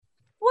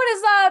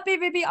up,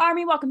 BVB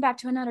Army? Welcome back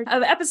to another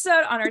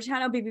episode on our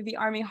channel, BVB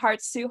Army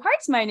Hearts to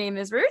Hearts. My name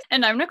is Ruth.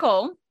 And I'm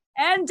Nicole.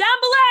 And down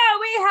below,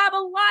 we have a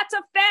lot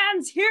of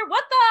fans here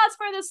with us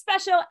for this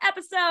special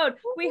episode.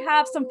 We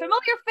have some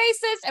familiar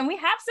faces and we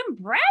have some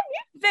brand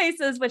new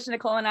faces, which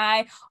Nicole and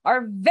I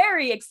are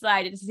very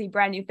excited to see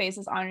brand new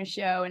faces on our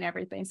show and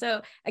everything.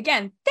 So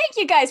again, thank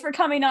you guys for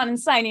coming on and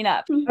signing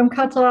up. I'm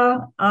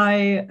Kata.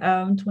 I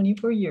am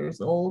 24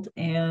 years old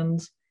and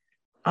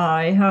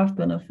I have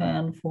been a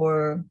fan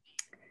for,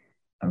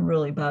 I'm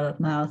really bad at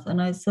math,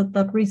 and I said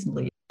that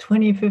recently.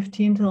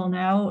 2015 till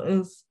now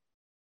is...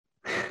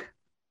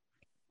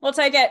 We'll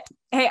take it.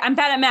 Hey, I'm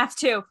bad at math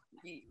too.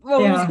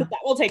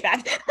 We'll take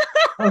that.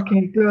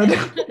 Okay, good.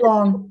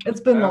 It's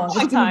been long.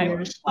 Long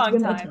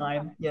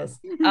time. Yes.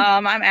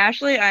 I'm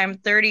Ashley. I'm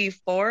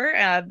 34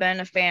 and I've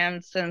been a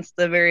fan since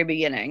the very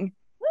beginning.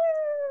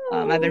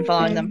 I've been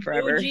following them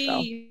forever. OG.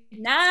 So.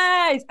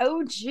 Nice.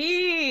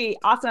 OG.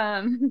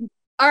 Awesome.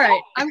 All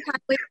right. I'm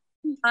Kylie.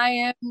 I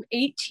am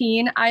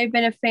 18. I've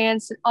been a fan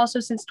also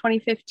since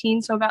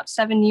 2015, so about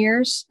 7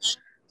 years.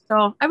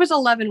 So I was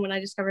 11 when I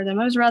discovered them.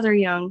 I was rather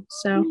young.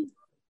 So,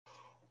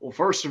 well,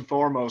 first and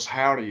foremost,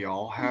 howdy,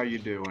 y'all. How you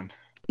doing?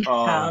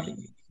 Howdy.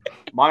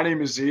 My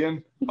name is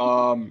Ian.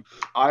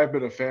 I've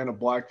been a fan of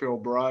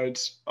Blackfield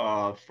Brides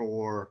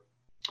for,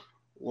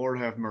 Lord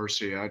have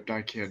mercy, I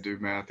can't do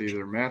math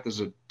either. Math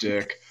is a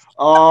dick.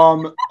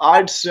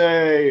 I'd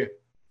say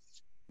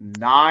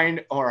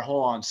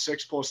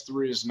 6 plus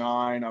 3 is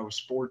 9. I was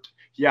 14.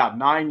 Yeah,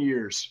 9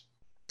 years.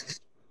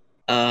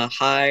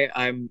 Hi,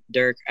 I'm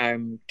Dirk.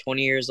 I'm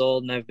 20 years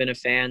old and I've been a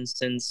fan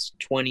since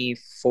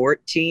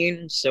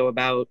 2014, so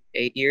about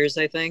 8 years,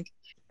 I think.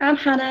 I'm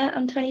Hannah.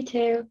 I'm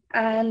 22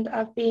 and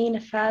I've been a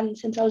fan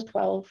since I was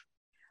 12.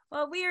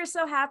 Well, we are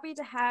so happy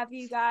to have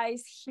you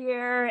guys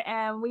here,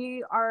 and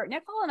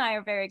Nicole and I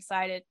are very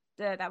excited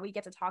that we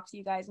get to talk to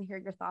you guys and hear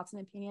your thoughts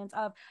and opinions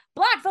of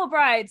Blackfield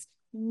Brides'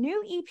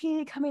 new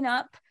EP coming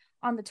up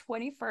on the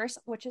 21st,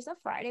 which is a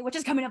Friday, which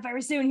is coming up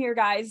very soon here,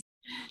 guys.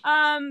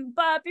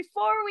 But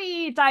before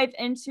we dive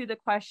into the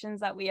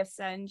questions that we have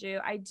sent you,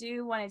 I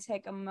do want to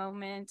take a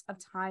moment of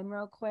time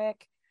real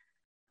quick.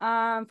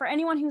 For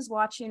anyone who's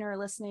watching or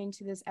listening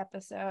to this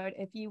episode,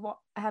 if you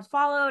have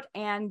followed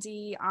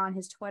Andy on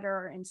his Twitter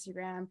or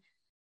Instagram,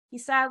 he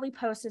sadly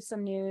posted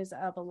some news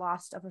of a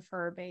loss of a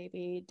fur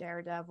baby,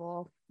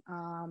 Daredevil.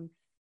 I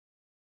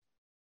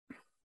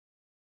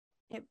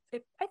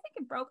think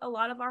it broke a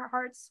lot of our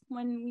hearts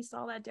when we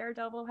saw that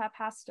Daredevil had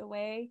passed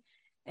away.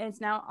 And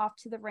it's now off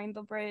to the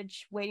Rainbow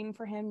Bridge, waiting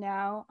for him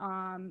now.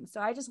 So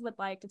I just would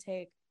like to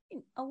take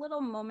a little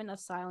moment of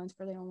silence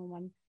for the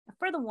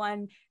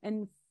one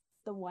and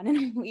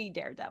only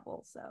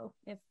Daredevil. So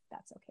if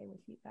that's okay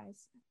with you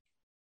guys.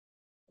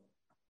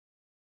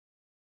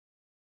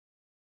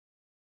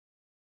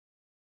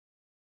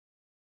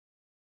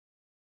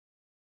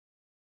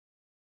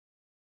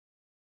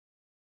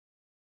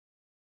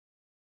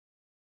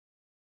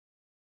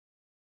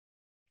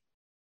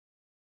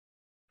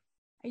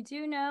 I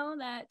do know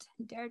that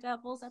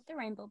Daredevil's at the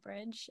Rainbow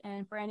Bridge,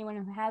 and for anyone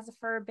who has a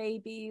fur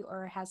baby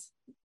or has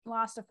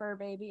lost a fur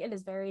baby,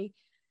 it's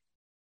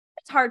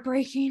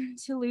heartbreaking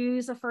to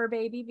lose a fur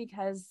baby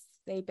because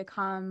they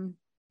become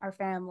our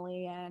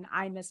family, and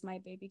I miss my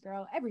baby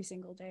girl every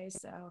single day.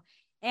 So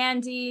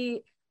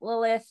Andy,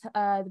 Lilith,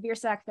 the Beer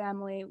Sack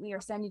family, we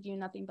are sending you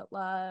nothing but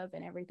love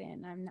and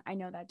everything, and I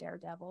know that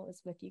Daredevil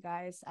is with you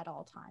guys at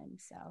all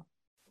times. So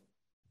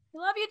we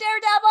love you,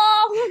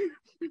 Daredevil.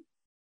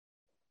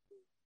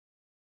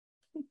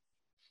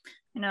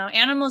 You know,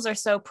 animals are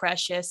so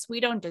precious.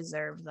 We don't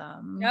deserve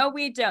them. No,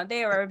 we don't.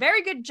 They are a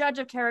very good judge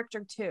of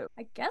character, too.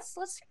 I guess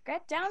let's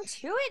get down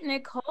to it,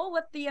 Nicole,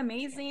 with the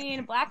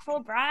amazing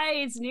Blackfield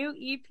Brides new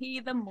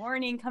EP, The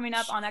Mourning, coming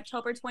up on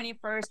October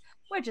 21st,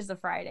 which is a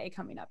Friday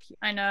coming up here.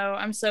 I know.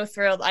 I'm so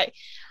thrilled.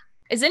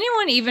 Is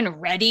anyone even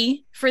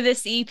ready for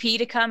this EP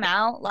to come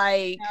out?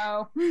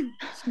 No.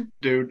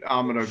 Dude,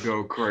 I'm going to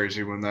go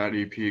crazy when that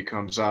EP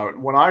comes out.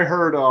 When I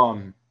heard...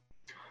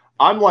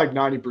 I'm like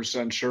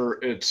 90% sure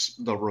it's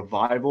the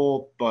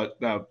revival, but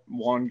that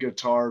one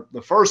guitar,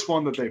 the first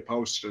one that they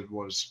posted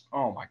was,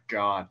 oh my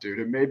God, dude.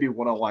 It made me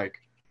want to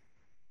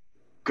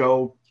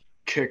go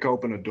kick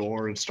open a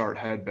door and start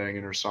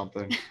headbanging or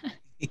something.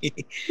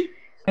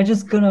 I'm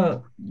just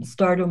gonna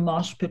start a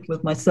mosh pit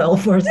with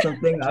myself or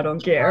something. I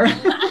don't care.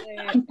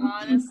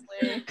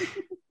 Honestly.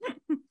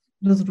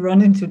 Just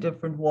run into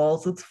different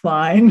walls. It's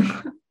fine.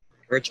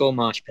 Virtual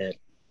mosh pit.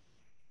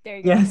 There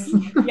you yes.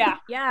 go.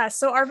 Yeah.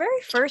 So our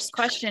very first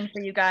question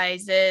for you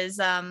guys is,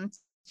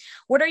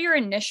 what are your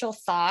initial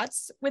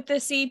thoughts with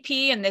this EP?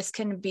 And this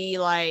can be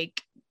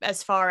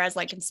as far as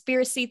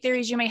conspiracy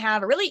theories you may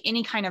have, or really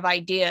any kind of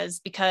ideas,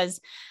 because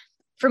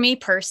for me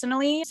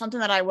personally, something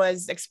that I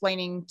was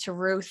explaining to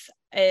Ruth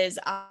is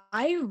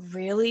I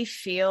really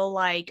feel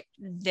like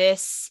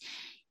this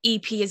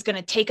EP is going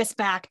to take us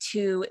back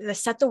to the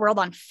Set the World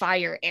on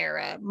Fire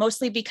era,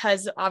 mostly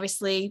because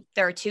obviously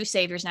there are two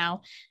saviors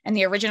now, and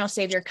the original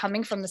savior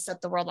coming from the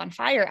Set the World on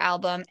Fire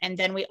album. And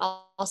then we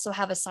also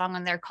have a song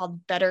on there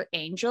called Better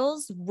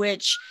Angels,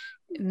 which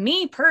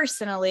Me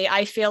personally,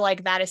 I feel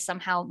like that is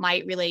somehow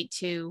might relate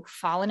to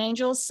Fallen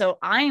Angels. So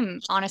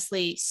I'm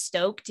honestly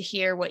stoked to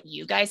hear what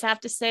you guys have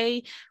to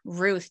say.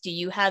 Ruth, do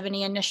you have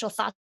any initial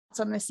thoughts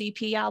on the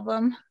CP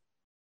album?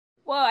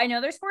 Well, I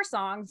know there's 4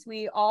 songs.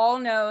 We all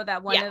know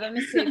that one of them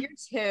is Savior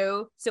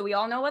 2. So we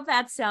all know what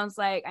that sounds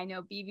like. I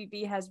know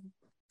BVB has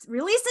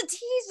released a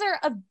teaser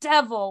of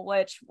Devil,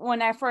 which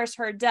when I first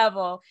heard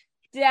Devil,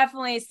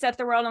 definitely Set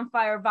the World on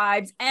Fire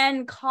vibes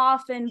and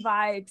Coffin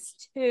vibes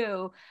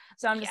too.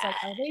 So I'm just like,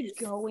 are they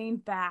going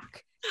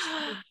back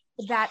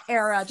to that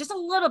era just a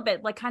little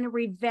bit, like kind of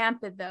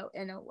revamp it though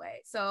in a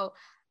way? So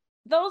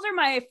those are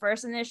my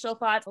first initial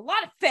thoughts. A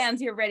lot of fans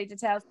here ready to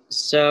tell.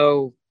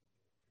 So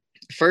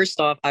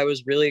first off, I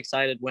was really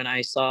excited when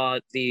I saw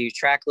the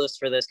track list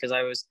for this because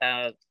I was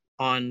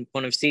on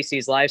one of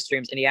CC's live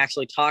streams and he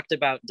actually talked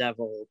about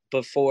Devil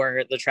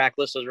before the track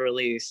list was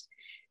released.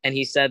 And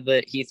he said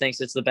that he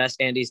thinks it's the best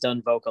Andy's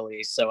done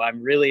vocally. So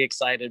I'm really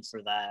excited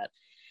for that.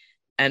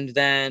 And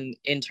then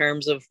in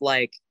terms of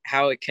like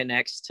how it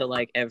connects to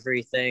like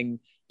everything,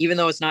 even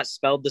though it's not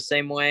spelled the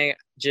same way,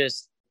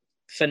 just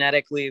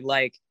phonetically,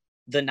 like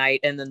the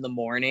night and then the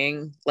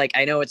morning, like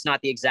I know it's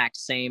not the exact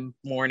same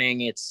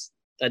morning, it's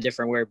a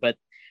different word, but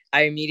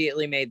I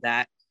immediately made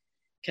that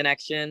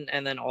connection.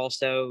 And then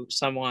also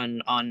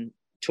someone on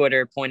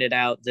Twitter pointed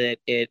out that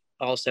it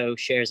also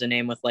shares a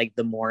name with like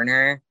the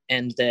mourner,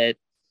 and that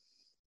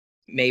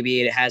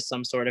maybe it has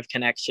some sort of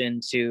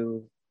connection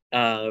to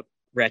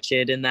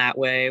Wretched in that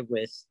way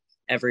with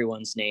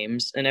everyone's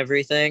names and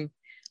everything.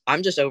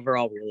 I'm just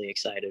overall really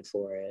excited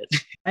for it.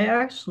 I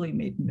actually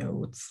made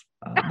notes.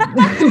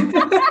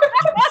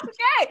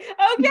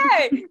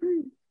 Okay.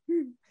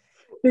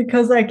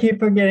 Because I keep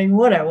forgetting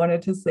what I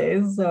wanted to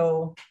say.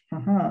 So,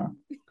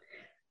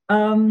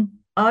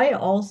 I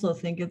also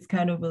think it's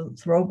kind of a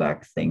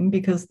throwback thing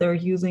because they're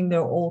using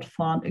their old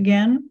font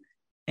again.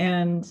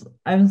 And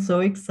I'm so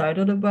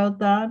excited about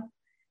that.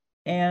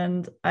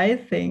 And I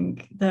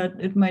think that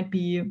it might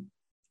be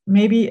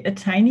maybe a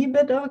tiny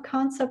bit of a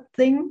concept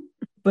thing,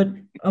 but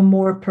a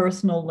more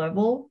personal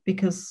level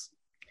because,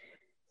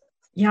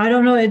 I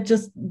don't know, it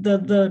just,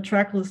 the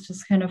track list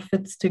just kind of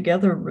fits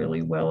together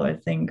really well, I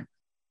think.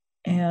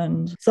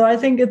 And so I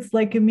think it's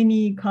like a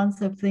mini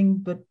concept thing,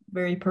 but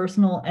very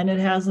personal, and it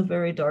has a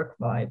very dark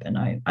vibe, and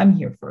I'm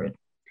here for it.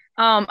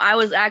 I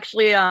was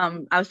actually I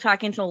was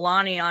talking to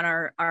Lonnie on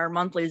our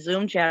monthly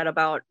Zoom chat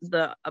about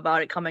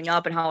it coming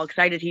up and how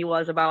excited he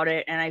was about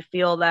it, and I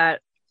feel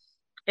that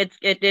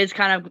it is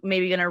kind of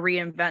maybe going to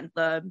reinvent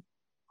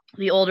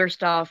the older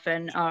stuff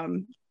and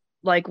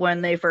like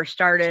when they first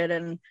started,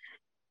 and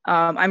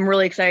I'm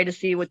really excited to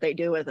see what they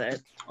do with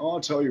it.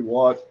 I'll tell you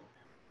what,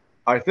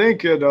 I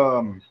think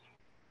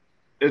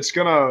it's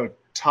gonna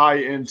tie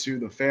into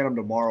the Phantom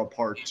Tomorrow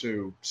Part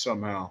 2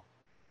 somehow.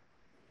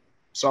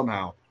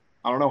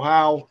 I don't know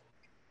how,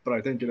 but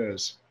I think it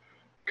is.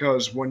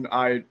 Because when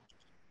I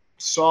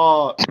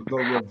saw the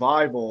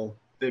revival,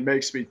 it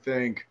makes me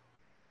think,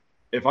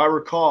 if I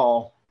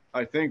recall,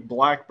 I think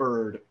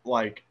Blackbird,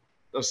 like,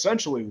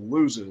 essentially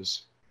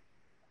loses.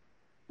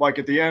 Like,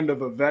 at the end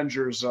of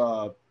Avengers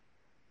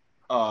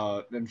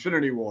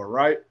Infinity War,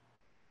 right?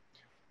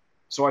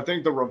 So I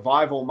think the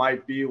revival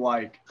might be,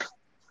 like,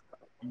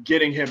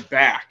 getting him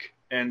back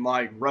and,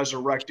 like,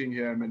 resurrecting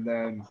him, and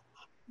then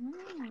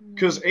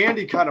because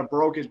Andy kind of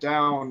broke it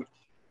down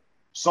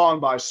song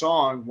by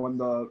song when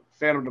the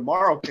Phantom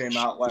Tomorrow came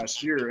out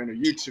last year in a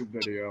YouTube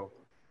video.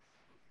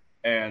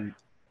 And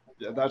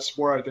that's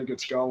where I think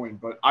it's going.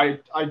 But I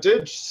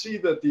did see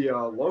that the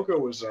logo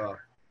was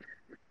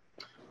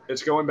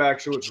it's going back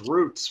to its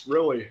roots,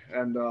 really.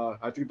 And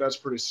I think that's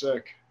pretty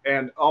sick.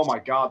 And oh my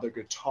God, the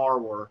guitar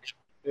work.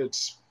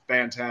 It's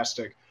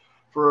fantastic.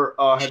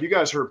 Have you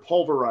guys heard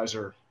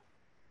Pulverizer?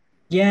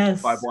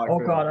 Yes. By Black Veil.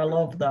 God, I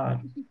love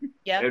that.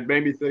 Yeah. It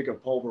made me think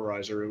of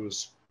Pulverizer. It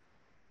was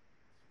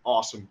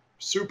awesome.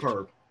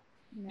 Superb.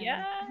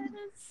 Yes.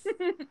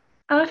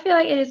 I feel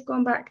like it is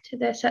going back to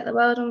the Set the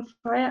World on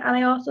Fire, and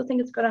I also think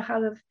it's going to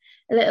have a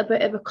little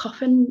bit of the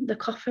coffin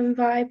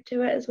vibe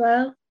to it as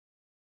well.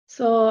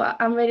 So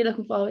I'm really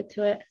looking forward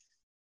to it.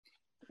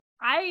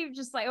 I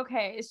just like,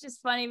 okay, it's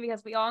just funny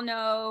because we all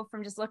know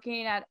from just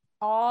looking at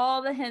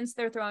all the hints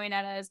they're throwing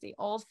at us, the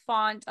old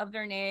font of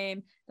their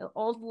name, the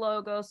old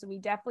logo. So we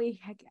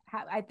definitely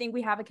I think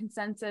we have a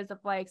consensus of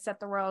like Set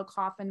the World,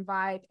 Coffin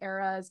vibe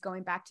eras,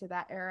 going back to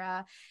that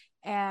era.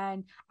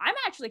 And I'm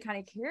actually kind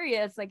of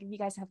curious, like, if you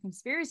guys have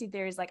conspiracy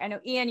theories. Like, I know,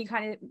 Ian, you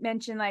kind of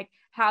mentioned like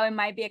how it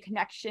might be a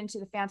connection to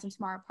the Phantom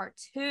Tomorrow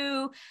Part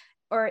 2,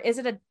 or is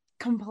it a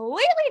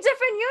completely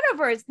different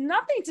universe,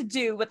 nothing to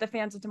do with the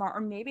Phantom Tomorrow,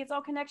 or maybe it's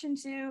all connection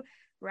to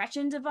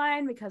Wretched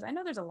Divine, because I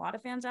know there's a lot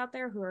of fans out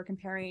there who are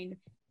comparing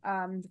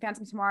the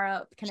Phantom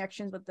Tomorrow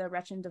connections with the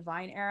Wretched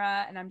Divine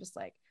era, and I'm just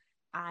like,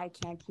 I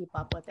can't keep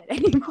up with it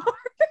anymore.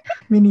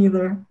 Me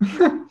neither.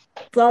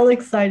 It's all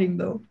exciting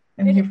though.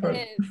 I'm here for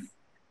it.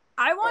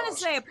 I want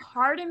to say a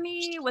part of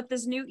me with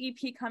this new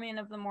EP coming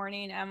of the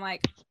Mourning, I'm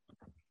like,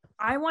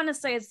 I want to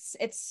say it's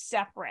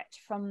separate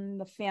from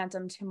the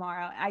Phantom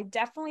Tomorrow. I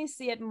definitely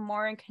see it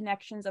more in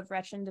connections of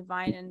Wretched and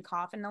Divine and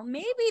Coffin.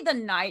 Maybe the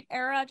Night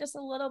era just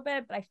a little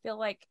bit, but I feel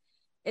like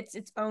it's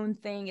its own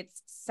thing.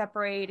 It's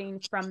separating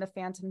from the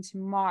Phantom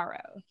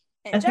Tomorrow.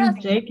 I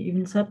think Jake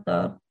even said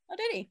that. Oh,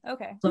 did he?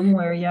 Okay.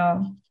 Somewhere,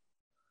 yeah.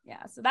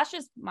 Yeah, so that's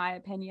just my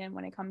opinion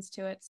when it comes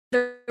to it.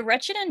 The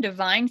Wretched and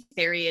Divine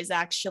theory is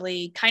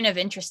actually kind of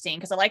interesting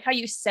because I like how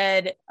you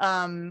said,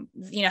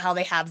 how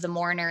they have the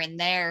mourner in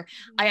there.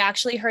 I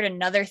actually heard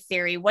another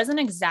theory, wasn't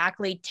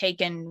exactly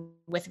taken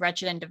with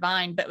Wretched and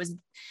Divine, but was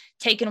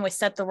taken with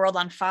Set the World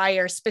on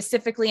Fire,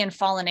 specifically in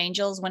Fallen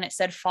Angels when it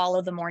said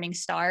follow the morning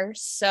star.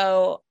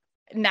 So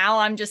now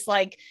I'm just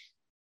like,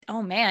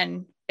 oh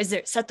man, is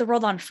it Set the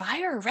World on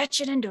Fire or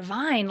Wretched and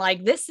Divine?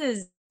 Like this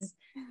is...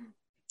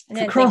 I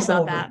didn't think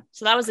about that.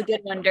 So that was a good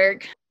one,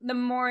 Dirk. The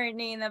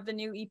Mourning of the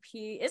new EP.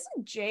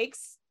 Isn't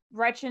Jake's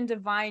Wretched and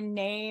Divine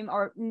name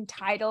or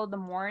title The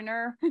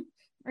Mourner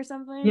or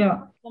something?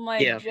 Yeah. I'm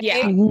like, yeah.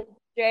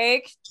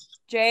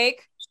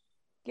 Jake,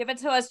 give it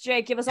to us,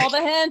 Jake. Give us all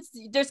the hints.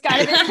 There's got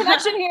to be a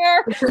connection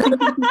here.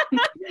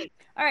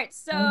 All right.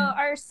 So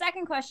our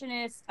second question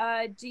is,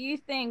 do you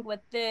think with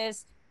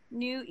this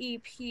new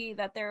EP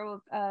that there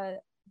will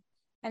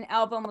an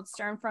album would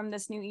start from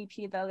this new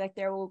EP that like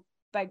there will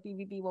like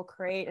BVB will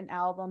create an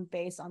album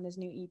based on this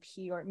new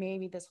EP or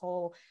maybe this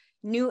whole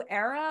new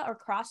era or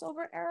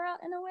crossover era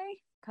in a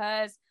way?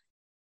 Because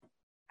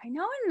I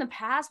know in the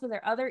past with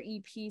their other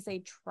EPs they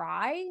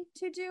try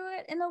to do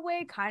it in a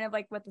way kind of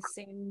like with the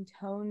same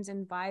tones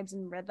and vibes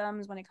and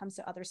rhythms when it comes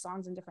to other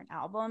songs and different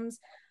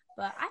albums.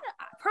 But I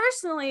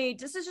personally,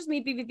 this is just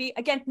me, BVB.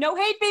 Again, no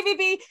hate,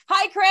 BVB.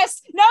 Hi,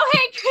 Chris. No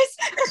hate, Chris.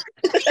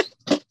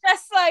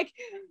 Just like,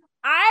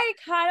 I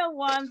kind of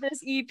want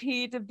this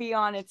EP to be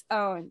on its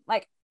own.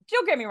 Like,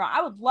 don't get me wrong,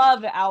 I would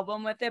love an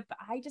album with it, but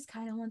I just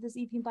kind of want this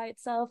EP by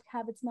itself,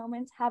 have its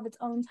moments, have its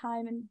own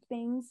time and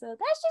things. So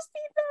that's just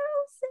me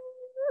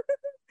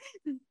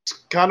though. It's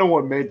kind of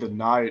what made the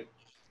Night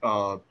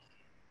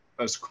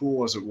as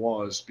cool as it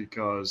was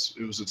because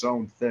it was its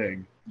own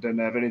thing. It didn't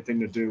have anything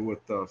to do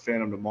with the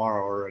Phantom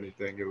Tomorrow or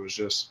anything. It was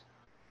just,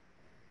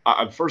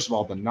 first of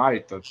all, the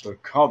Night, the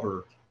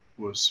cover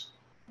was,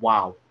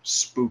 wow,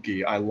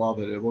 spooky. I love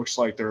it. It looks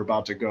like they're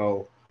about to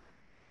go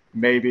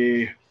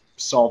maybe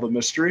solve a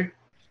mystery.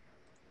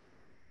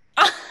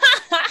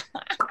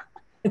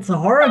 It's a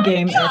horror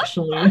game,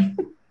 actually.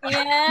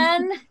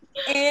 And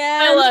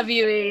I love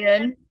you,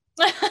 Ian.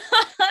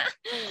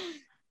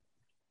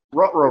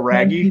 Ruh-roh,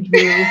 Raggy.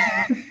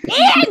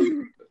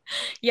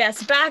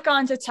 Yes, back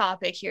onto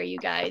topic here, you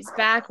guys.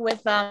 Back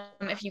with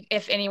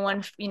if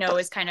anyone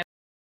is kind of...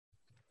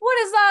 What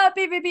is up,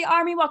 BVB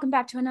Army? Welcome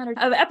back to another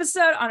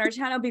episode on our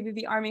channel,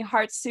 BVB Army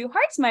Hearts to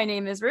Hearts. My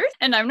name is Ruth.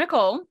 And I'm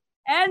Nicole.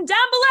 And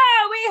down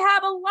below, we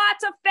have a lot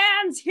of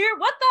fans here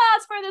with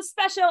us for this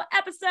special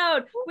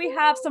episode. We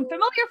have some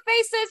familiar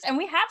faces and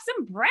we have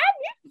some brand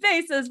new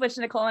faces, which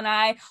Nicole and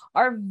I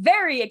are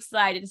very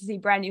excited to see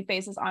brand new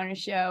faces on our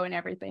show and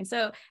everything.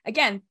 So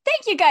again,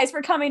 thank you guys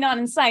for coming on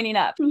and signing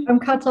up. I'm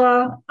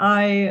Kata.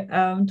 I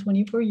am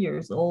 24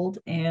 years old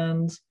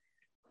and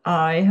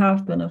I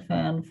have been a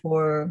fan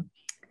for...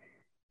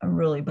 I'm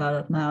really bad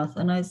at math,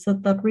 and I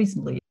said that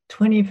recently.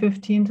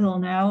 2015 till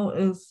now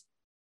is...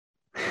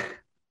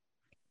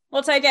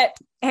 We'll take it.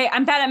 Hey,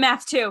 I'm bad at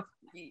math too.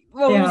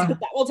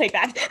 We'll take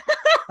that.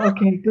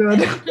 Okay, good.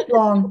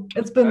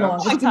 It's been long.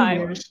 Long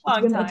time. It's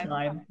been a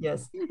time.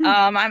 Yes.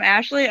 I'm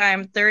Ashley.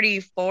 I'm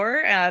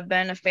 34, and I've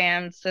been a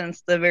fan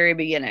since the very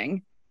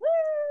beginning.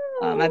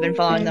 I've been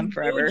following them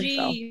forever. OG.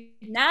 So.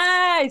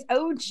 Nice.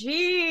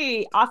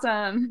 OG.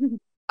 Awesome.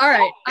 All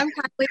right. I'm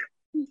Kylie.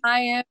 I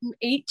am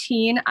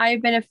 18.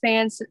 I've been a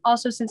fan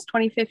also since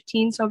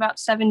 2015, so about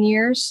 7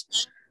 years.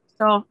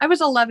 So I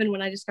was 11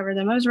 when I discovered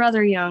them. I was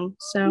rather young.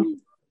 So,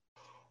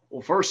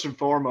 well, first and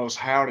foremost,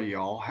 howdy,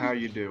 y'all. How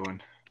you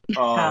doing?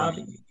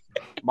 Howdy.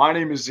 My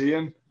name is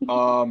Ian.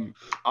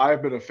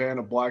 I've been a fan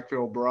of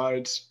Blackfield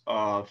Brides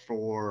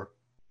for,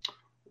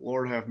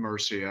 Lord have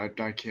mercy, I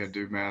can't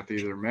do math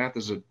either. Math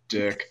is a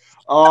dick.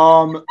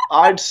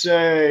 I'd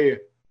say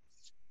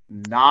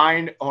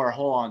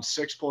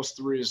 6 plus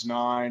 3 is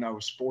 9. I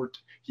was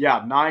 14.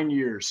 Yeah, 9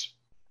 years.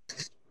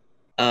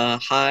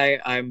 Hi,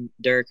 I'm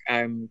Dirk.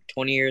 I'm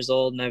 20 years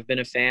old and I've been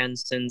a fan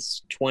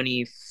since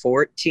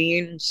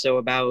 2014, so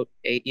about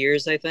 8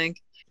 years, I think.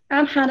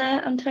 I'm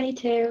Hannah. I'm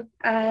 22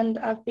 and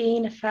I've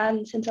been a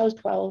fan since I was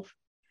 12.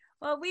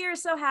 Well, we are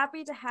so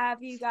happy to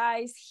have you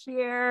guys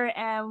here,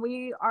 and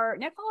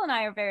Nicole and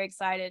I are very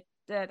excited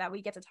that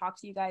we get to talk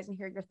to you guys and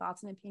hear your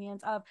thoughts and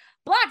opinions of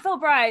Blackfield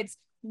Brides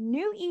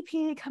new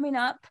EP coming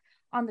up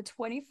on the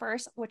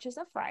 21st, which is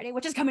a Friday,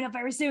 which is coming up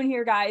very soon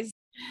here, guys.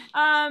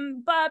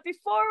 But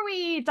before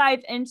we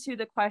dive into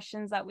the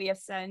questions that we have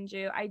sent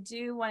you, I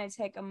do want to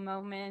take a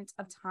moment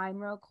of time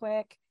real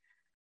quick.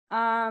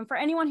 For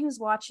anyone who's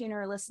watching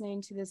or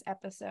listening to this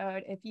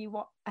episode, if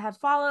you have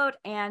followed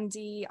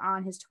Andy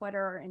on his Twitter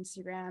or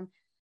Instagram,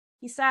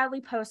 he sadly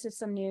posted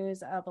some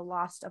news of a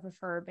loss of a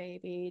fur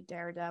baby,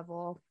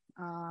 Daredevil.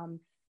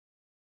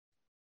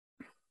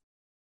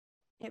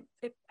 I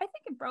think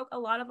it broke a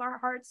lot of our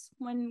hearts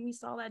when we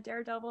saw that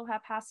Daredevil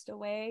had passed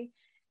away.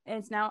 And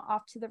it's now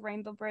off to the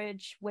Rainbow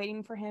Bridge,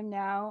 waiting for him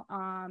now.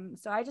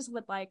 So I just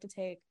would like to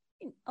take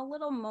a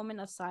little moment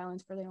of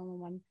silence for the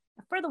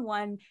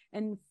one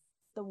and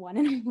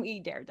only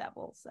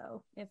Daredevil.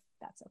 So if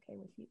that's okay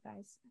with you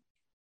guys.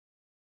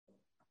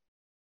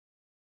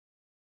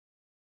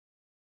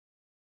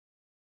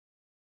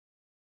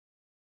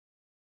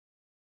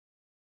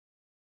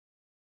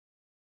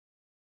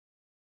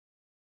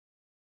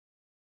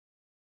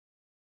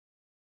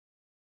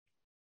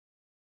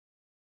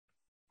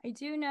 I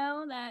do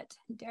know that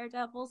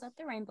Daredevil's at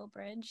the Rainbow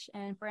Bridge,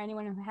 and for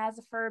anyone who has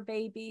a fur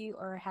baby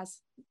or has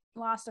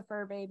lost a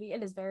fur baby,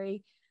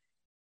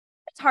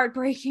 it's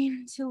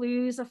heartbreaking to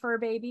lose a fur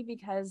baby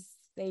because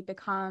they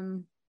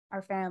become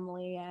our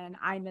family, and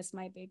I miss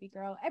my baby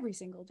girl every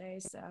single day.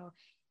 So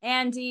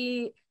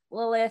Andy,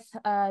 Lilith,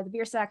 the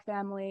Biersack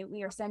family,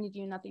 we are sending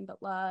you nothing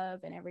but love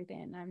and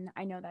everything. And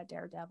I know that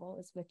Daredevil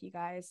is with you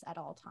guys at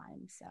all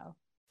times. So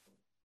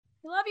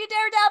we love you,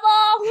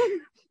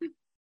 Daredevil.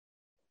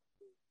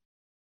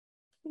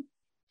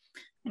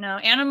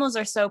 Animals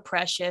are so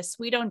precious.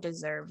 We don't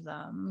deserve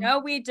them. No,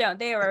 we don't.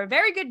 They are a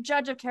very good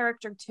judge of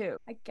character, too.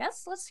 I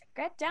guess let's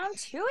get down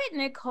to it,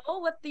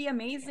 Nicole, with the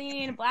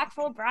amazing Black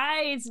Veil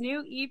Brides new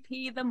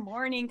EP, The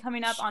Mourning,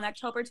 coming up on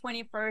October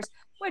 21st,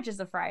 which is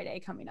a Friday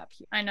coming up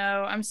here. I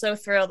know. I'm so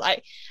thrilled.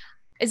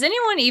 Is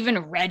anyone even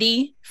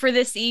ready for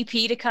this EP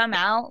to come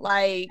out?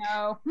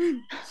 No.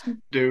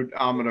 Dude,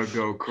 I'm going to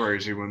go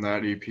crazy when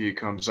that EP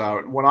comes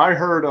out. When I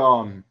heard,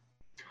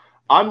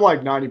 I'm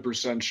like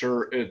 90%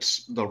 sure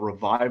it's the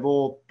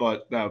Revival,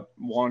 but that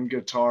one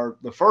guitar,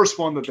 the first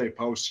one that they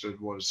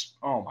posted was,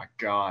 oh my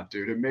God,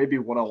 dude. It made me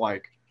want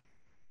to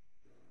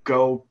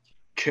go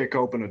kick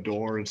open a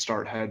door and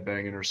start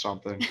headbanging or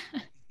something.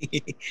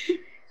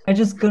 I'm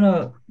just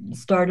gonna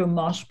start a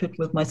mosh pit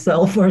with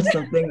myself or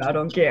something. I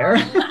don't care.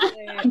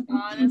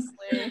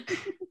 Honestly.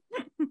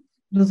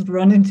 Just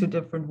run into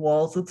different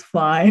walls. It's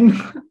fine.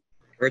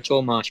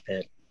 Virtual mosh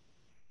pit.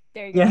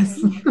 There you go. Yes.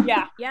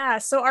 Yeah.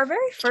 So our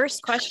very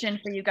first question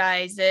for you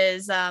guys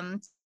is,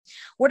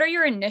 what are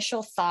your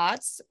initial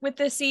thoughts with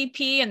this EP?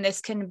 And this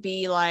can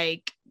be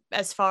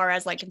as far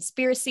as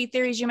conspiracy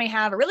theories you may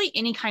have, or really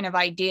any kind of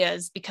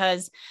ideas,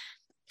 because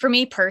for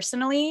me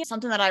personally,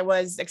 something that I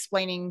was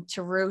explaining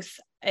to Ruth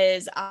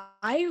is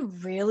I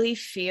really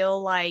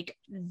feel like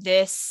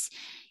this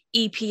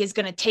EP is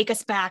going to take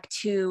us back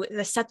to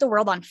the Set the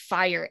World on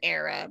Fire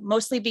era,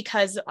 mostly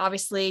because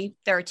obviously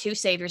there are two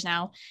saviors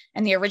now,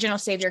 and the original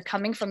savior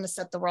coming from the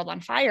Set the World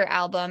on Fire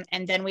album.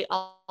 And then we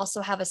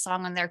also have a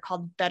song on there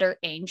called Better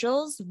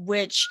Angels,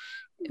 which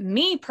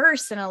me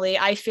personally,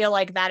 I feel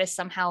like that is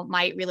somehow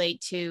might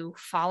relate to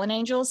fallen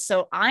angels.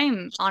 So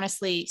I'm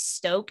honestly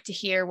stoked to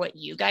hear what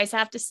you guys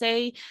have to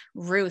say.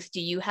 Ruth,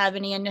 do you have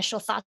any initial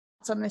thoughts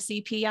on this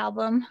EP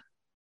album?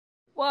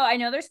 Well, I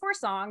know there's 4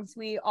 songs.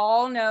 We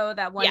all know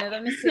that one of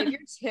them is Savior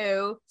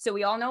 2. So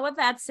we all know what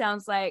that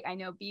sounds like. I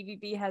know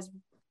BVB has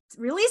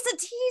released a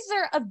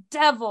teaser of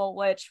Devil,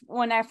 which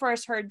when I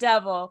first heard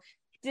Devil,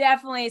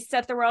 definitely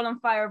Set the World on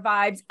Fire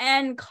vibes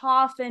and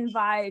Coffin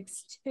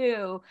vibes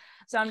too.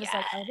 So I'm just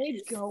are they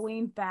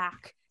going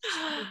back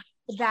to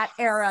that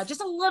era?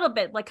 Just a little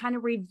bit, kind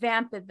of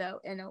revamp it though,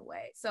 in a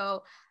way.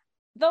 So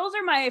those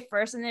are my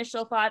first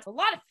initial thoughts. A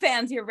lot of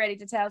fans here ready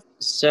to tell.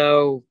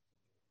 So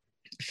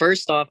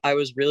first off, I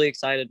was really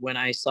excited when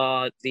I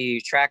saw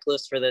the track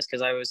list for this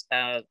because I was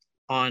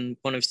on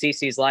one of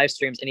CC's live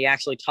streams, and he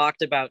actually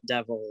talked about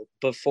Devil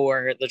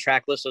before the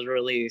track list was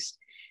released.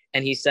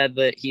 And he said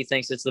that he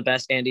thinks it's the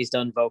best Andy's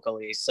done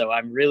vocally. So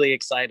I'm really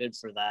excited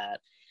for that.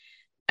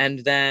 And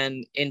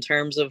then in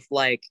terms of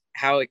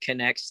how it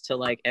connects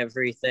to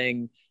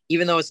everything,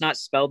 even though it's not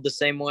spelled the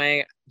same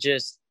way,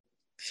 just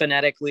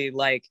phonetically,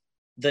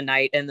 the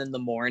night and then the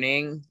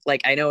morning,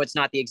 I know it's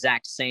not the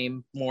exact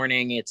same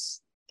morning,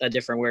 it's a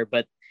different word,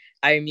 but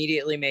I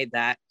immediately made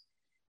that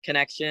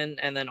connection.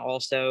 And then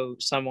also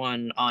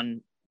someone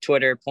on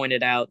Twitter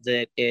pointed out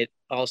that it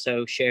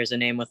also shares a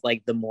name with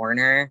the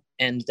mourner,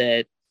 and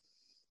that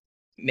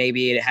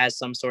maybe it has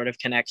some sort of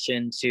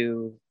connection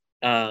to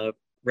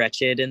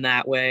Wretched in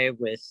that way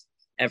with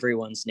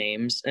everyone's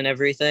names and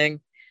everything.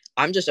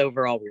 I'm just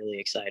overall really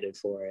excited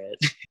for it.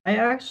 I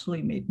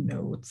actually made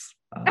notes.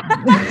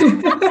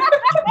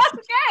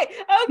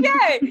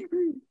 Okay.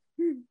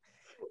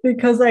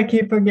 Because I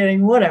keep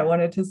forgetting what I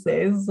wanted to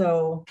say.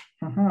 So,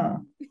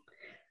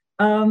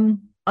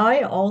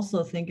 I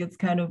also think it's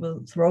kind of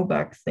a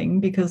throwback thing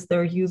because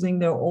they're using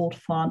their old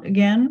font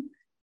again.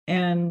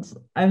 And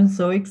I'm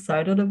so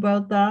excited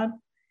about that.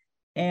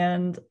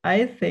 And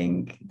I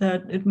think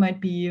that it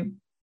might be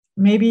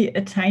maybe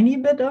a tiny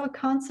bit of a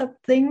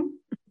concept thing,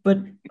 but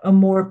a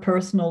more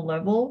personal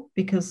level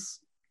because,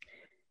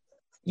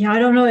 I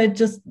don't know. It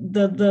just,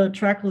 the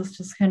track list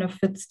just kind of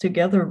fits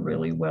together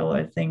really well,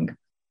 I think.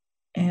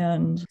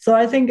 And so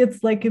I think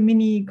it's a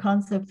mini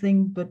concept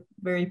thing, but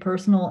very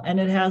personal, and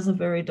it has a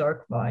very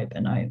dark vibe,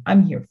 and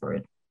I'm here for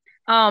it.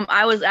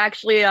 I was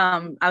actually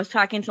I was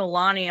talking to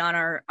Lonnie on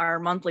our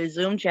monthly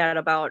Zoom chat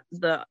about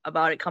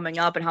it coming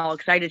up and how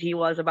excited he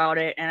was about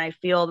it, and I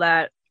feel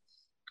that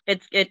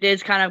it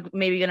is kind of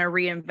maybe going to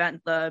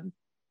reinvent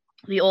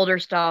the older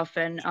stuff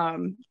and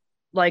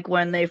like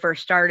when they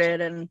first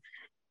started, and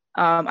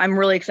I'm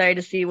really excited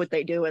to see what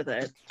they do with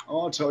it.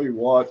 I'll tell you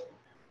what,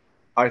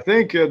 I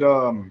think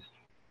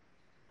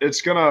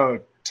it's gonna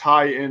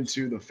tie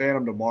into the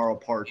Phantom Tomorrow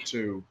Part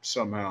 2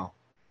 somehow.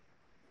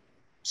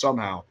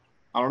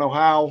 I don't know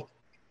how,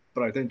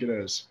 but I think it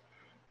is.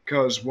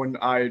 Because when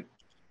I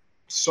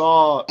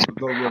saw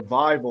the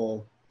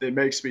revival, it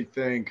makes me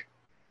think,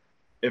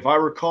 if I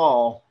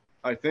recall,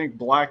 I think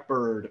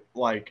Blackbird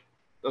like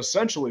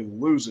essentially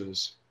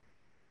loses.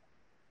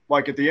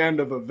 Like at the end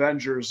of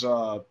Avengers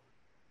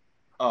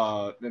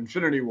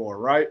Infinity War,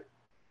 right?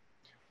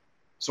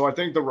 So I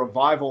think the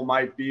revival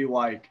might be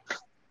like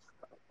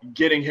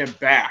getting him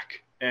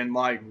back and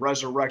like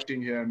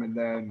resurrecting him, and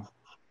then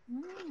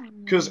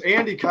because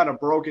Andy kind of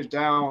broke it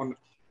down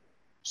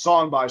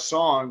song by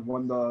song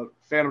when the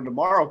Phantom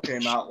Tomorrow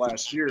came out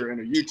last year in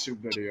a YouTube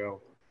video,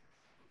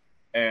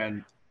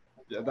 and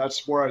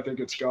that's where I think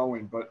it's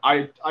going. But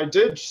I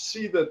did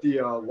see that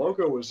the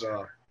logo was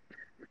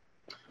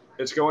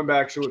it's going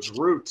back to its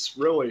roots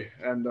really,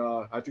 and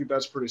I think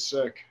that's pretty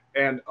sick.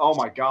 And oh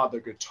my god,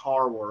 the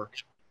guitar work,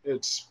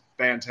 it's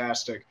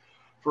fantastic.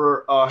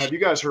 For have you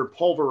guys heard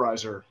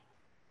Pulverizer?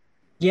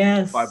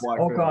 Yes. By Black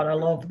Oh Veil. God, I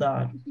love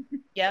that.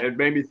 Yeah. It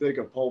made me think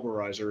of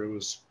Pulverizer. It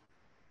was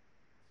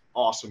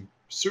awesome,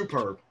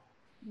 superb.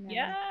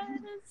 Yes.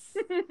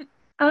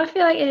 I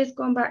feel like it is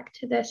going back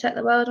to the Set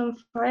the World on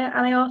Fire,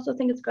 and I also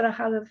think it's going to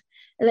have a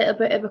little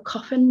bit of the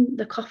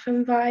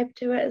coffin vibe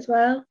to it as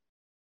well.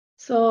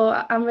 So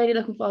I'm really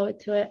looking forward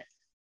to it.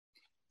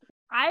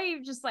 I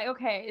just like,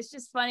 okay, it's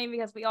just funny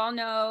because we all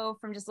know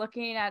from just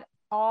looking at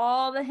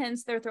all the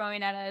hints they're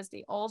throwing at us,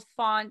 the old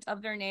font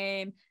of their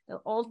name, the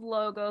old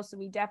logo. So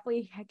we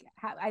definitely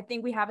I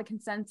think we have a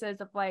consensus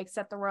of like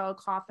Set the World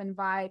coffin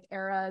vibe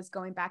eras,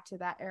 going back to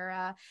that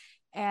era.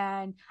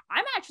 And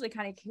I'm actually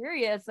kind of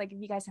curious, like,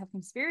 if you guys have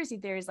conspiracy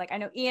theories. Like, I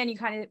know Ian, you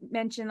kind of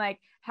mentioned like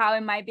how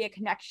it might be a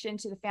connection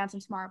to the Phantom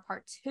Tomorrow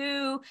Part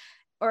 2,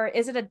 or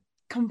is it a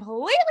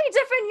completely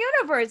different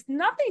universe,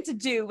 nothing to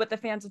do with the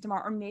Phantom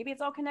Tomorrow, or maybe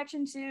it's all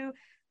connection to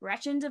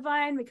Wretched and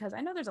Divine, because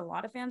I know there's a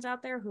lot of fans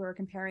out there who are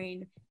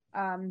comparing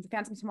the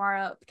Phantom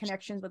Tomorrow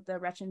connections with the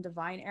Wretched and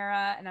Divine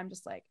era, and I'm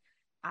just like,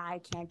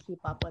 I can't keep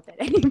up with it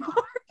anymore.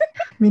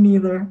 Me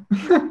neither.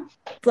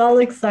 It's all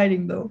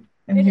exciting though.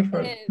 I'm here for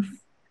it.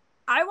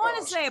 I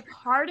want to say a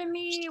part of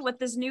me with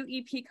this new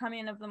EP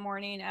coming of the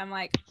Mourning, I'm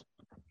like,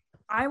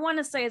 I want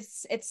to say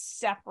it's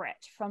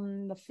separate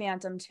from the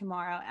Phantom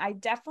Tomorrow. I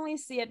definitely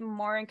see it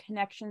more in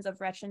connections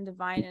of Wretched and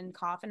Divine and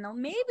Coffin. Now,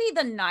 maybe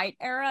the Night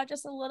era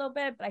just a little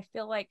bit, but I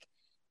feel like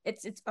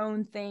it's its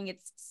own thing.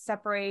 It's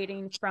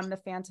separating from the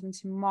Phantom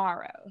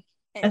Tomorrow.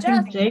 I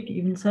think Jake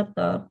even said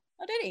that.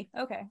 Oh, did he?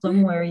 Okay.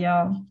 Somewhere,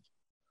 yeah.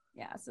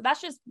 Yeah, so that's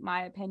just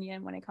my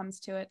opinion when it comes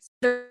to it.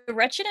 The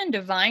Wretched and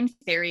Divine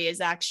theory is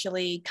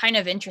actually kind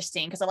of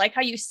interesting because I like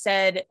how you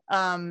said,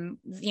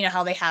 you know,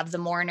 how they have the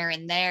mourner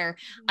in there.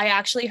 I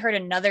actually heard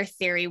another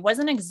theory,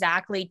 wasn't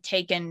exactly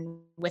taken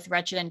with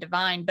Wretched and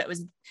Divine, but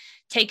was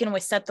taken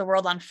with Set the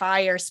World on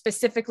Fire,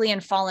 specifically in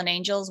Fallen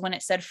Angels when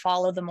it said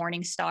follow the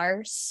morning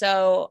stars.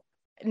 So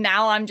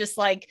now I'm just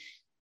like,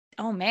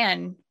 oh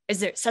man,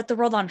 is it Set the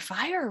World on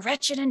Fire or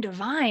Wretched and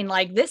Divine?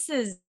 Like, this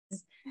is...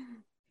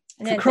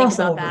 I didn't think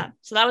about that.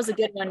 So that was a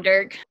good one,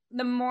 Dirk.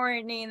 The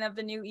Mourning of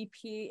the new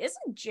EP.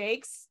 Isn't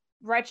Jake's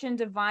Wretched and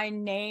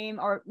Divine name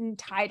or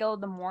title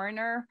The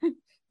Mourner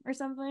or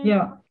something?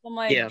 Yeah. I'm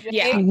like, yeah.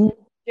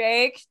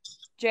 Jake,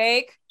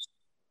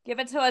 give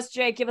it to us,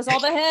 Jake. Give us all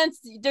the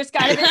hints. There's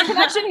got to be a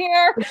connection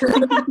here.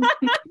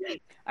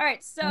 All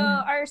right. So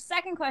our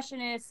second question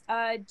is,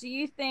 do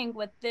you think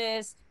with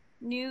this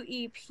new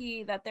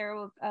EP that there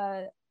will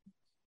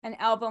an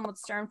album would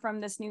stem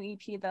from this new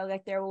EP, though,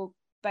 like there will,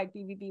 like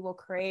BVB will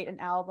create an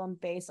album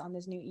based on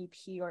this new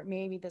EP, or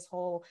maybe this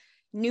whole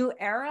new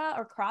era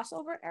or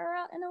crossover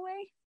era in a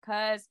way?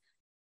 Because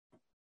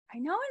I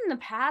know in the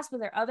past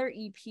with their other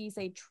EPs,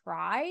 they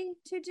try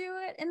to do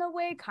it in a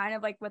way, kind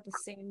of like with the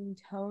same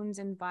tones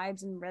and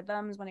vibes and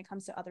rhythms when it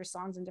comes to other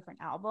songs and different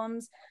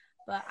albums.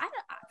 But I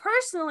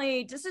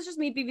personally, this is just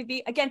me,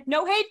 BVB. Again,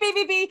 no hate,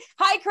 BVB.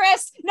 Hi,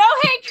 Chris. No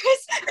hate,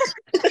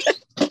 Chris.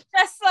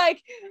 Just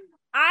like,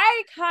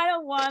 I kind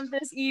of want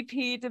this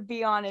EP to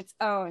be on its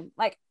own.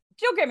 Like,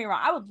 don't get me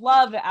wrong, I would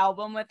love an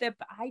album with it,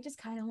 but I just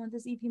kind of want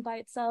this EP by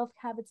itself,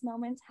 have its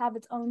moments, have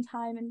its own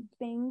time and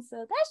things. So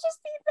that's just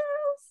me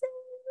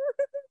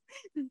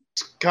though.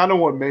 It's kind of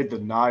what made the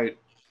Night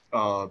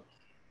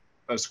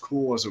as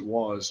cool as it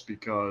was,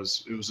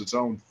 because it was its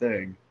own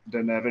thing. It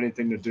didn't have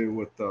anything to do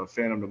with the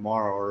Phantom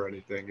Tomorrow or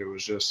anything. It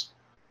was just,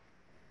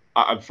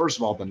 first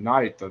of all, the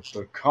Night,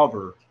 the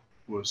cover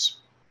was,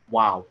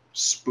 wow,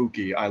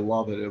 spooky. I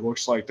love it. It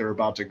looks like they're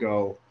about to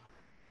go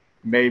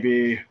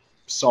maybe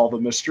solve a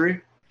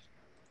mystery.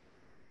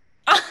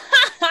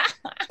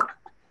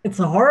 It's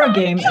a horror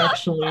game,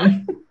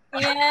 actually.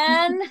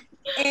 And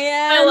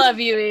I And love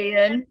you,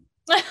 Ian.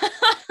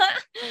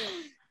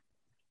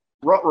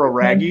 Ruh-roh,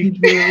 Raggy.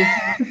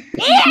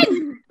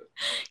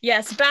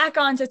 Yes, back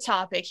onto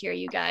topic here,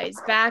 you guys.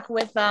 Back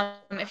with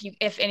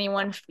if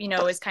anyone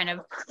is kind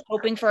of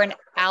hoping for an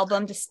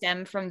album to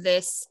stem from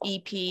this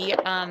EP.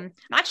 I'm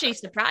actually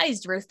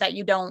surprised, Ruth, that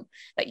you don't.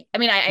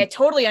 I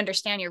totally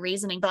understand your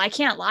reasoning, but I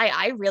can't lie.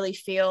 I really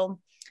feel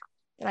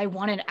that I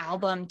want an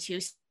album to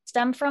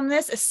stem from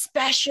this,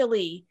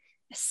 especially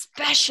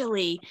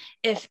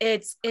if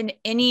it's in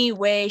any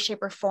way, shape,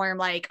 or form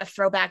like a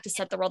throwback to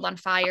Set the World on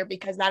Fire,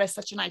 because that is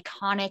such an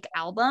iconic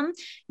album,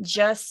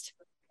 just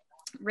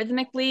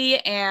rhythmically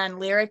and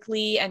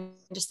lyrically, and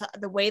just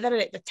the way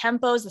that the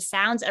tempos, the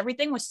sounds,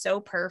 everything was so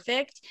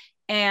perfect.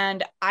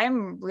 And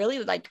I'm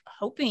really like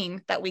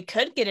hoping that we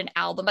could get an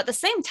album. But at the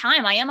same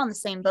time, I am on the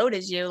same boat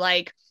as you.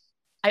 Like,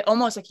 I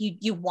almost like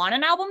you want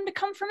an album to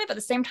come from it, but at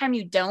the same time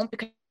you don't,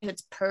 because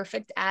it's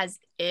perfect as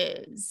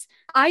is.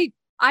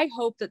 I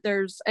hope that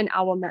there's an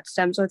album that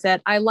stems with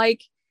it. I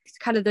like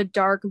kind of the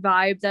dark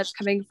vibe that's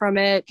coming from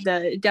it.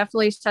 The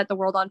definitely Set the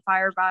World on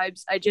Fire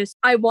vibes.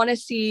 I want to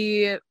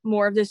see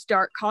more of this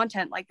dark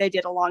content like they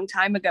did a long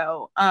time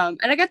ago. And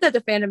I get that the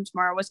Phantom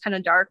Tomorrow was kind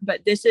of dark,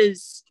 but this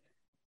is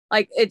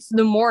like, it's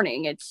the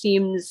Mourning. It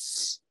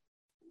seems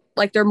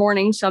like they're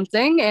mourning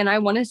something, and I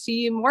want to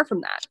see more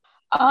from that.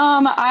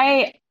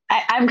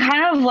 I'm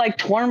kind of like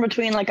torn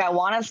between like I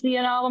want to see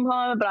an album come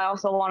out, but I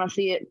also want to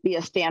see it be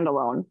a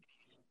standalone.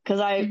 Because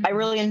I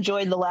really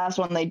enjoyed the last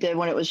one they did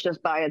when it was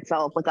just by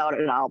itself without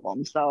an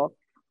album. So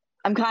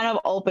I'm kind of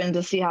open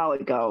to see how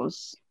it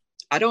goes.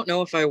 I don't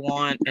know if I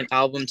want an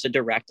album to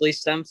directly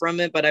stem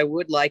from it, but I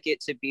would like it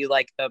to be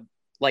like a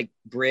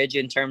bridge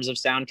in terms of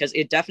sound, because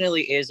it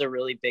definitely is a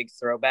really big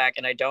throwback.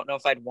 And I don't know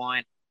if I'd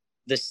want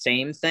the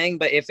same thing,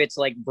 but if it's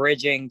like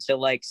bridging to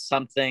like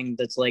something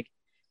that's like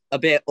a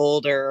bit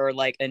older or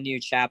like a new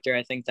chapter,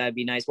 I think that'd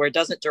be nice, where it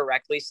doesn't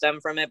directly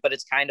stem from it, but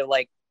it's kind of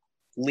like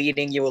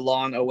leading you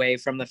along away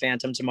from the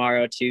Phantom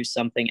Tomorrow to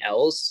something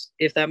else,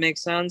 if that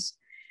makes sense.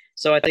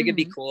 So I think it'd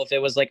be cool if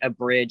it was like a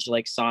bridge,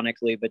 like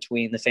sonically,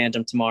 between the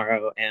Phantom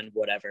Tomorrow and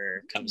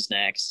whatever comes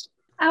next.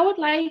 I would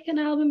like an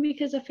album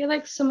because I feel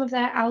like some of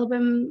their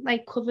album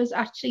like covers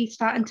actually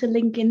starting to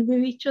link in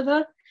with each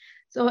other.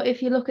 So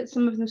if you look at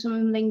some of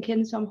them link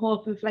in. So I'm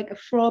hoping for like a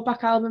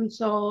throwback album.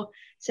 So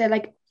say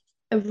like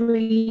a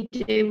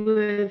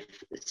redo of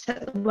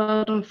Set the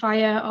World on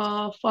Fire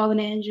or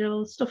Fallen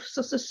Angels, stuff,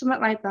 so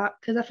something like that.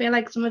 Because I feel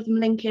like some of them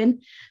link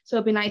in. So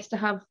it'd be nice to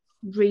have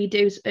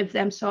redos of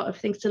them sort of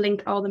things to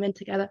link all them in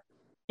together.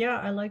 Yeah,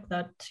 I like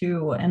that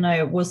too. And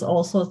I was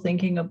also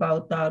thinking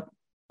about that.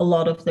 A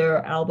lot of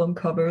their album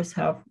covers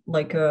have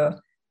like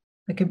a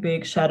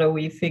big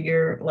shadowy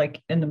figure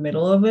like in the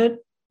middle of it,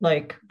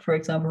 like for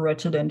example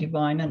Wretched and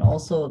Divine, and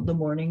also The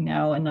Mourning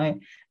Now, and I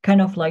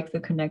kind of like the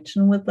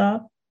connection with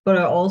that. But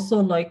I also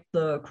like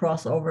the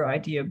crossover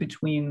idea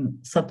between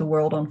Set the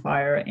World on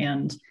Fire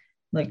and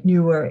like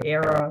newer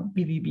era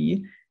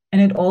BVB. And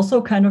it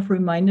also kind of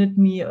reminded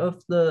me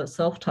of the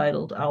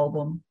self-titled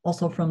album,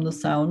 also from the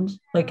sound.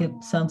 Like it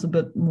sounds a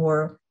bit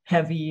more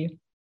heavy.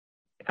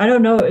 I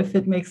don't know if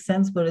it makes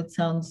sense, but it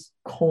sounds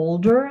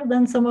colder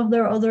than some of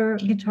their other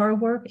guitar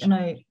work, and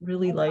I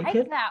really like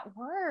it. That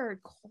word,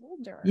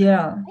 colder.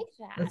 Yeah, I like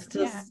that. it's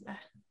just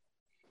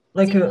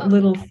like a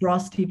little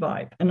frosty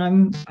vibe,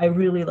 and I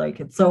really like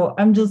it. So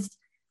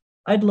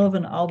I'd love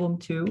an album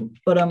too,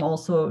 but I'm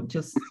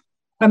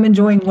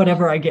enjoying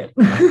whatever I get.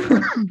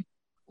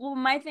 Well,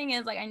 my thing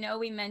is, like, I know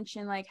we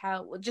mentioned like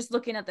how just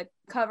looking at the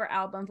cover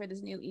album for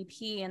this new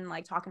EP and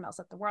like talking about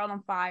Set the World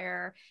on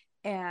Fire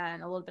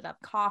and a little bit of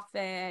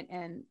Coffin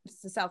and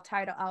the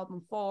self-titled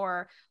album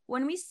 4.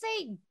 When we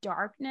say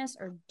darkness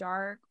or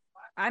dark,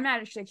 I'm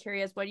actually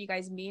curious, what do you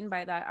guys mean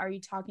by that? Are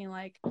you talking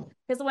like,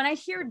 because when I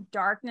hear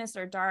darkness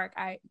or dark,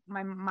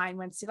 my mind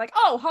went to like,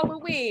 oh,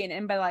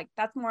 Halloween, but like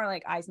that's more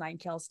like Eyes Nine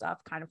Kill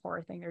stuff, kind of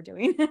horror thing they're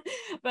doing.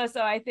 But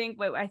so I think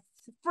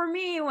for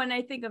me, when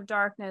I think of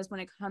darkness, when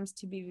it comes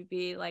to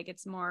BVB, like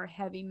it's more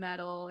heavy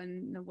metal,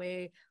 and the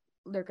way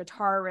their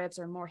guitar riffs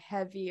are more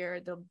heavier,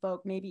 they'll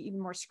evoke maybe even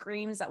more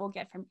screams that we'll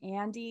get from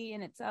Andy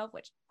in itself,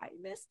 which I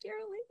miss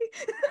dearly.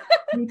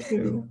 Me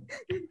too.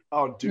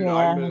 Oh, dude, yeah.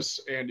 I miss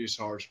Andy's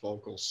harsh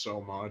vocals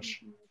so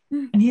much.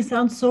 And he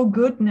sounds so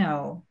good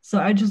now. So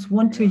I just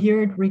want to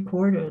hear it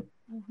recorded.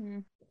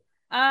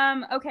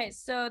 Okay,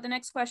 so the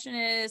next question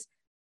is,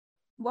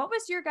 what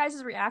was your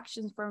guys'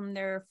 reactions from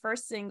their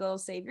first single,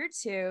 Savior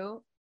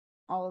 2,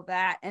 all of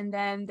that, and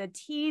then the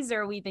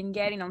teaser we've been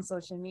getting on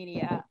social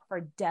media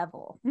for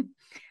Devil?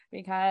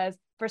 Because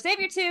for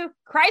Savior 2,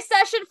 cry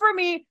session for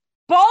me,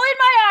 bawling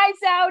my eyes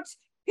out.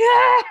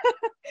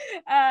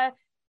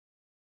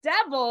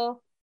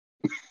 Devil,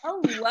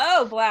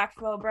 hello, Black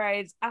Veil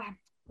Brides.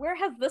 Where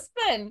has this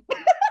been?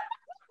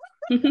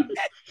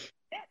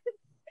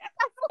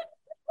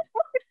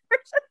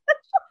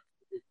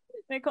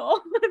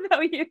 Nicole, what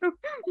about you?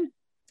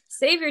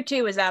 Savior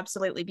 2 is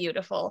absolutely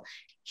beautiful.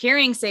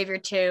 Hearing Savior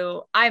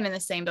 2, I'm in the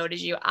same boat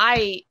as you.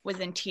 I was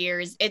in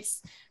tears.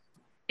 It's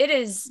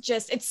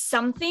it's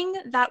something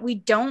that we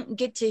don't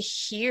get to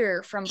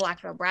hear from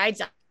Black Veil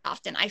Brides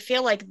often. I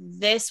feel like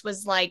this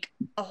was like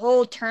a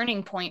whole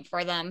turning point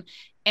for them.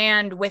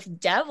 And with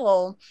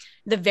Devil,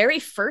 the very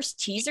first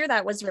teaser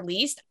that was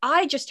released,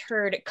 I just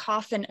heard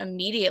Coffin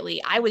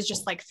immediately. I was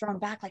just like thrown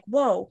back, like,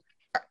 whoa.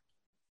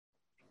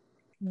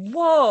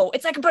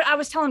 It's like, but I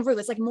was telling Rue,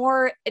 it's like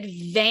more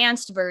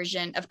advanced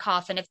version of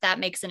Coffin, if that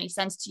makes any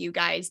sense to you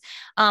guys.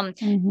 I'm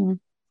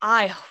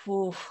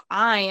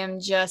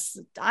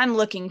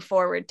looking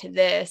forward to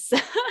this.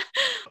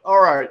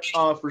 All right.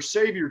 For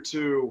Savior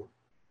 2,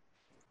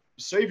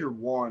 Savior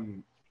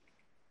 1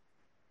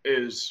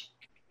 is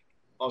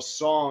a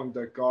song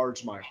that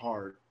guards my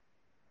heart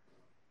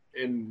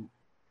in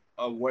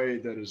a way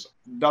that is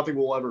nothing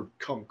will ever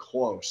come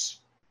close.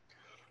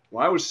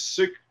 When I was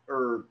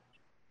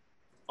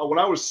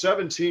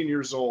 17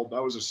 years old, I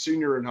was a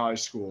senior in high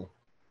school.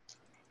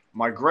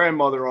 My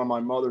grandmother on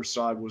my mother's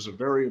side was a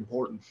very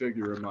important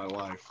figure in my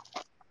life,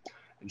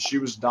 and she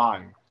was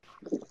dying.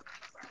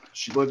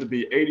 She lived to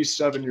be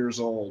 87 years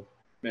old,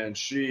 and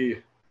she,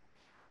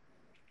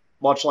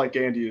 much like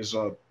Andy, is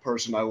a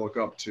person I look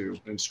up to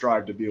and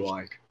strive to be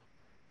like.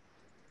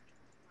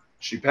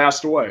 She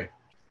passed away.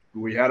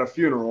 We had a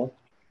funeral.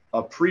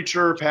 A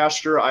preacher,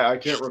 pastor, I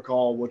can't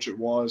recall which it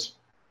was.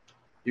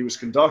 He was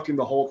conducting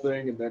the whole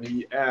thing, and then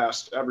he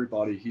asked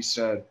everybody, he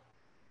said,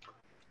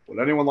 would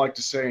anyone like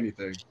to say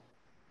anything?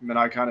 And then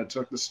I kind of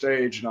took the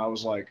stage, and I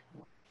was like,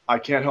 I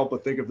can't help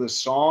but think of this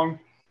song.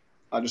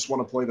 I just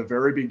want to play the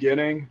very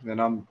beginning,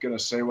 then I'm going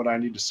to say what I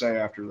need to say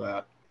after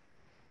that.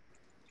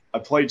 I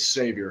played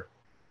Savior.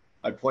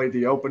 I played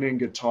the opening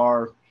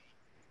guitar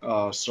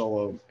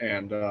solo,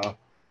 and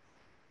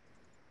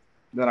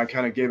then I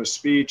kind of gave a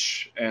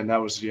speech, and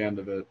that was the end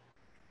of it.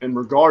 In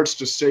regards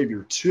to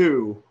Savior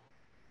 2,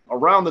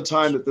 around the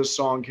time that this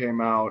song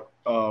came out,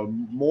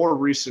 more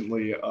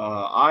recently,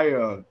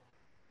 I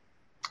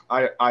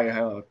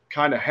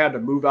kind of had to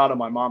move out of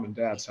my mom and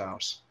dad's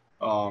house.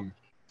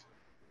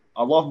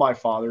 I love my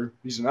father.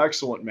 He's an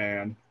excellent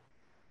man.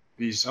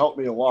 He's helped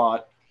me a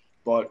lot,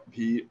 but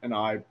he and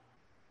I,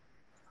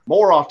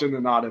 more often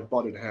than not, have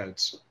butted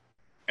heads.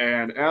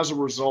 And as a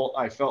result,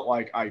 I felt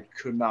like I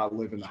could not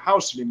live in the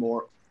house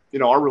anymore. You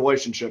know, our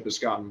relationship has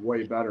gotten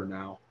way better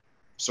now.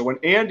 So when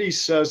Andy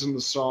says in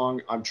the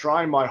song, I'm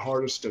trying my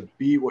hardest to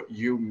be what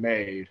you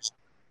made,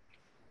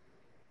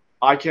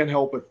 I can't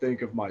help but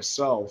think of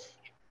myself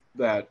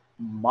that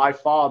my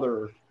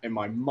father and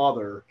my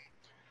mother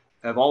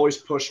have always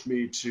pushed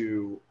me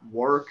to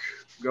work,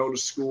 go to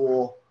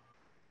school,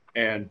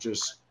 and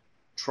just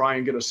try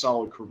and get a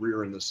solid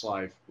career in this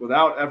life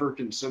without ever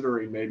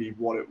considering maybe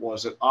what it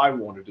was that I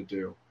wanted to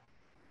do.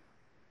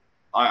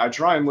 I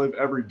try and live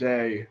every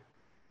day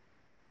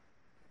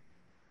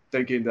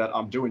thinking that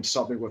I'm doing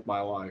something with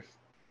my life.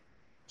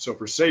 So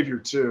for Savior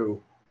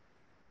 2,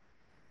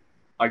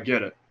 I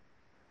get it.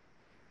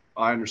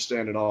 I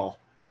understand it all.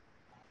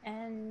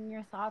 And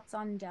your thoughts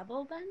on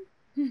Devil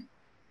then?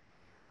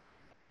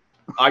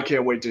 I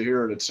can't wait to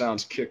hear it. It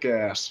sounds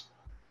kick-ass.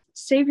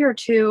 Savior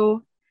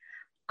 2,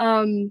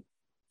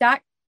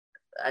 that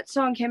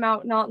song came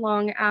out not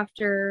long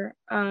after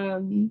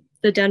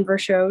the Denver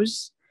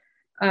shows,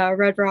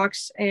 Red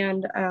Rocks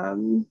and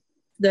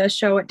the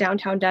show at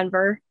downtown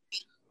Denver.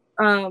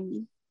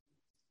 And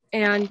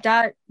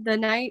that the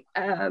night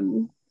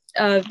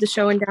of the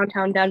show in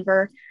downtown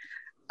Denver,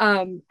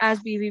 as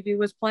BVB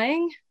was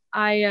playing,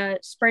 I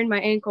sprained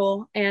my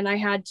ankle and I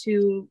had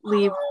to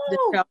leave the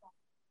show.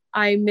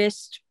 I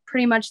missed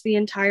pretty much the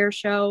entire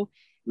show.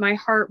 My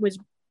heart was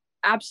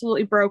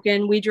absolutely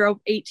broken. We drove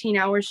 18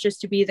 hours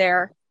just to be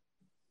there.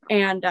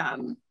 And you're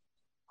the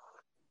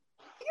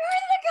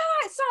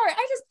guy. Sorry,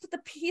 the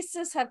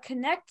pieces have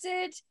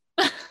connected.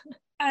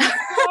 I'm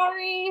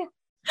sorry.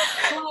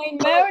 My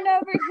moan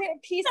over here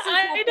pieces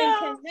have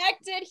been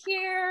connected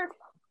here.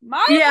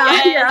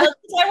 Yeah.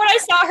 When I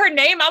saw her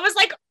name, I was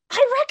like,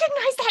 I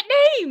recognize that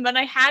name, and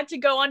I had to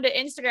go onto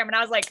Instagram, and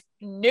I was like,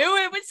 knew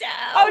it was Elle.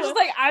 I was just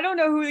like, I don't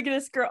know who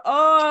this girl.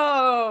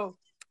 Oh,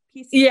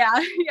 pieces.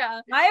 Yeah.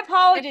 My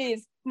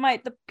apologies. No,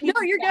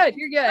 you're good.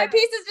 You're good. My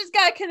pieces just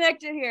got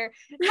connected here.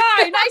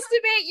 Hi, nice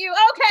to meet you.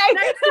 Okay.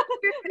 Nice to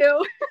meet you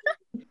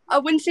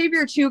too. When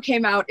Savior 2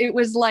 came out, it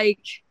was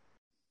like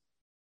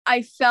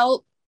I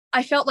felt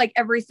like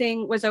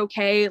everything was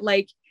okay.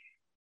 Like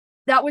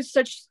it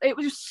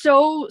was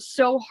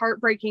so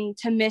heartbreaking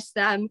to miss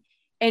them.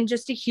 And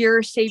just to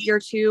hear Savior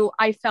 2,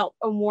 I felt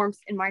a warmth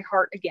in my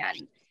heart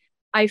again.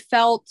 I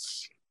felt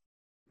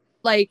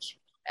like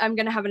I'm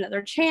gonna have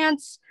another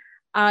chance.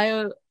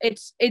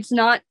 It's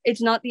not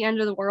the end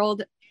of the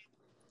world.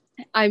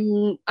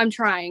 I'm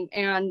trying,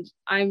 and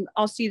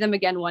I'll see them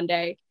again one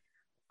day.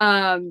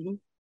 And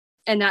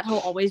that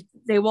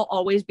they will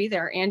always be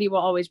there. Andy will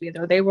always be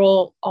there. They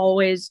will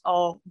always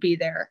all be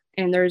there,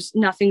 and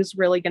nothing's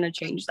really gonna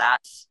change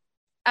that.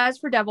 As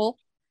for Devil,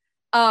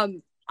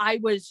 I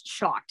was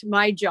shocked.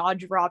 My jaw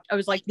dropped. I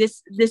was like,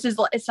 this is,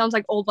 it sounds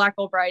like old Black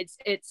Veil Brides.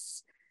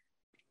 It's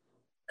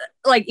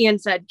like Ian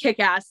said, kick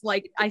ass.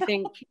 Like, I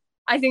think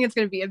it's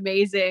going to be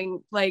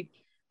amazing. Like,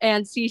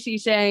 and Cece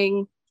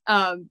saying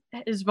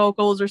his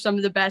vocals are some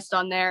of the best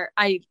on there.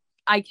 I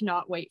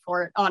cannot wait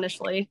for it,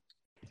 honestly.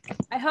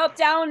 I hope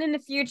down in the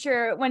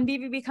future when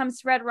BVB comes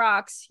to Red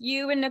Rocks,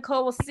 you and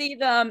Nicole will see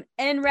them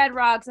in Red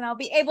Rocks and I'll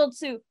be able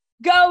to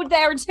go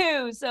there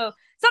too. So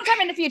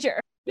sometime in the future.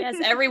 Yes,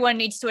 everyone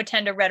needs to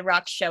attend a Red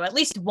Rocks show, at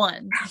least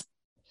one.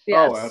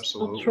 Oh, We'll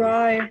absolutely.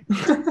 try.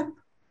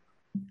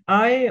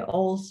 I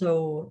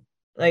also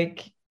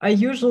I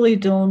usually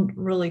don't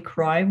really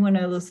cry when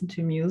I listen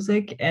to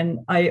music, and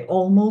I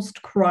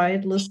almost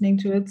cried listening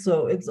to it.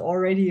 So it's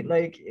already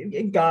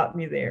it got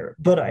me there.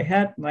 But I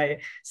had my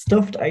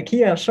stuffed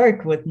IKEA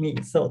shark with me,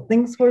 so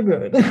things were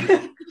good.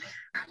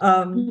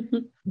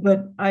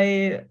 But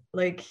I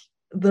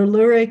the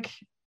lyric,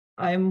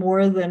 "I'm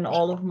more than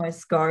all of my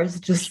scars,"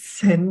 just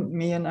sent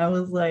me, and I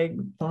was like,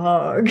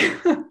 "Fuck."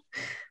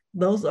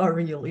 Those are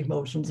real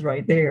emotions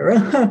right there.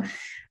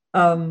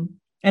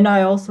 And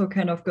I also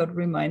kind of got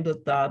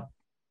reminded that,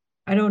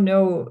 I don't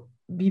know,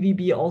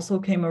 BVB also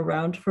came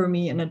around for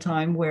me in a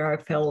time where I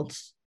felt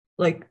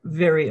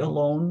very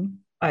alone.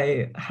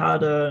 I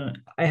had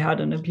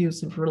an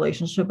abusive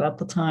relationship at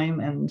the time,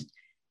 and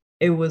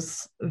it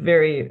was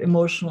very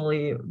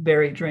emotionally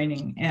very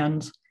draining.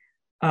 And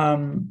I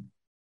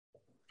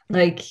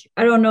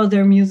don't know,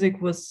 their music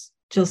was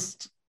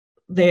just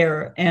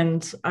there,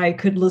 and I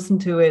could listen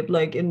to it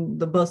in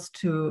the bus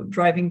to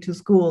driving to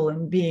school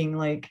and being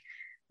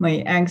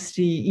my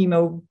angsty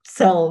emo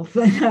self.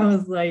 And I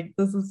was like,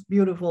 this is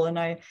beautiful. And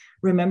I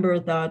remember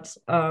that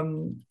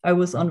I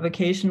was on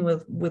vacation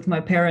with my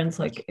parents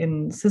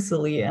in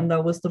Sicily, and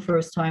that was the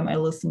first time I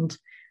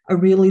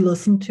really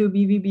listened to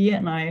BVB.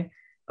 And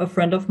a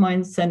friend of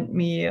mine sent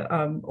me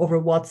over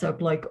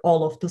WhatsApp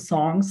all of the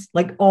songs,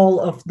 all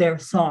of their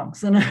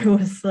songs, and I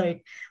was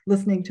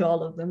listening to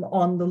all of them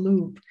on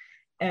loop.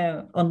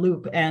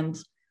 And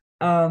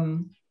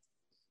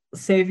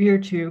Savior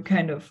 2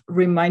 kind of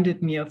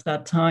reminded me of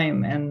that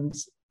time, and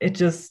it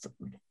just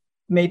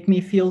made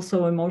me feel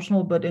so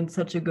emotional, but in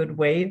such a good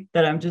way,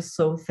 that I'm just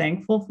so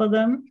thankful for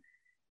them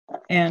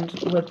and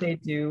what they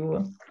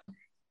do.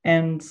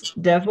 And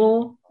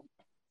Devil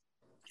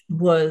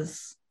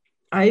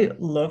I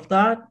love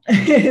that.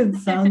 It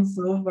sounds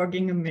so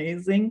fucking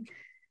amazing.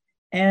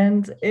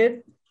 And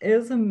it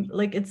is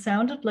it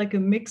sounded like a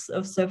mix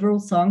of several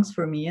songs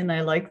for me, and I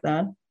like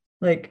that.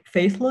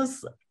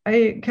 Faithless,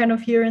 I kind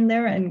of hear in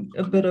there, and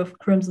a bit of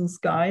Crimson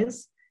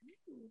Skies,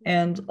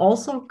 and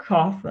also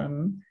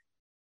Coffin.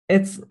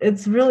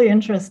 It's really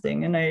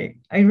interesting, and I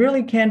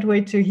really can't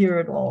wait to hear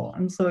it all.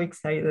 I'm so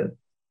excited.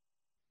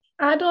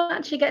 I don't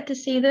actually get to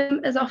see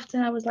them as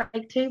often as I would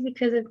like to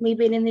because of me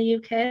being in the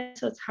UK,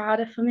 so it's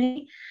harder for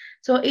me.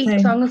 So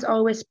each song is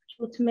always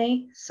special to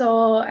me.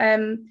 So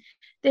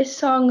this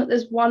song,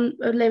 there's one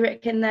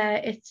lyric in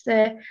there. It's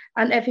 "and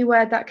every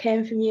word that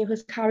came from you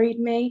has carried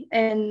me,"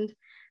 and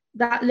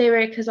that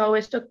lyric has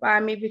always stuck by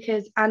me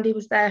because Andy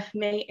was there for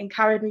me and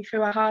carried me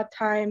through a hard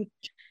time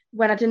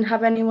when I didn't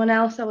have anyone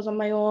else. I was on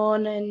my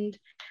own, and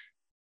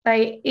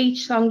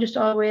each song just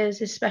always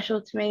is special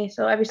to me.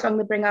 So every song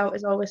they bring out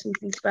is always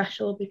something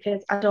special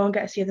because I don't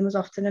get to see them as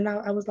often, and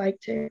I would like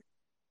to.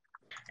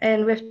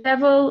 And with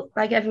Devil,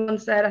 like everyone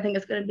said, I think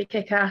it's going to be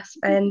kick-ass,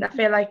 and I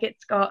feel like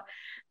it's got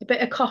a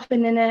bit of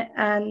Coffin in it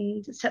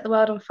and Set the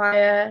World on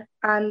Fire,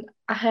 and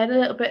I heard a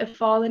little bit of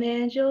Fallen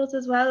Angels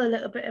as well, a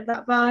little bit of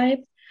that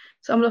vibe.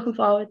 So I'm looking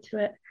forward to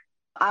it.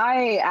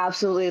 I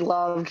absolutely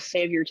loved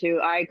Savior 2.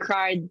 I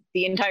cried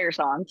the entire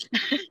song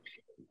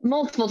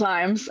multiple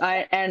times.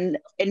 And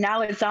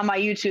now it's on my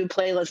YouTube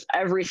playlist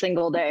every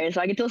single day,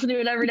 so I get to listen to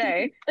it every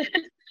day.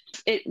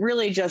 It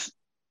really just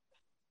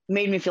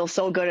made me feel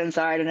so good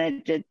inside,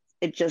 and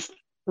it just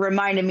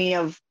reminded me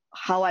of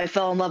how I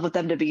fell in love with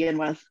them to begin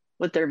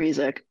with their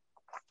music.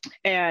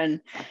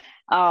 And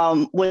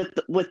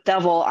with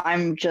Devil,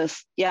 I'm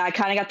just, I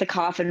kind of got the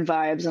Coffin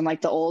vibes and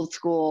the old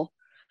school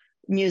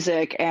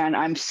music, and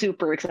I'm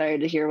super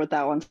excited to hear what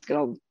that one's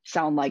gonna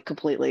sound like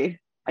completely.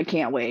 I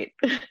can't wait.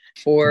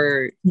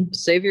 For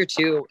Savior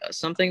 2,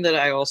 something that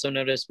I also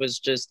noticed was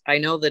just, I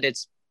know that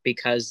it's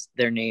because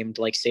they're named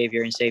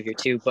Savior and Savior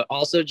 2, but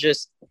also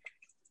just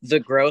the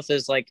growth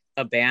as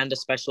a band,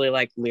 especially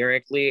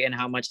lyrically, and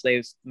how much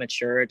they've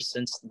matured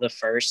since the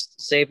first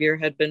Savior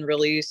had been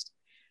released,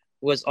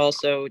 was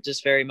also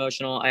just very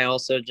emotional.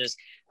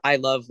 I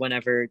love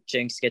whenever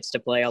Jinx gets to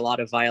play a lot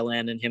of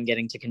violin, and him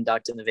getting to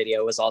conduct in the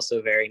video was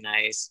also very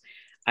nice.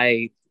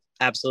 I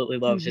absolutely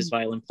love his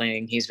violin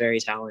playing. He's very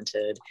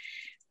talented.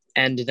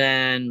 And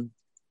then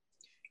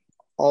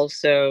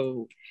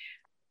also,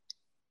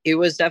 it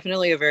was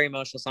definitely a very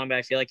emotional song, but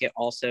I feel like it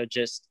also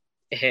just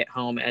hit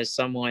home as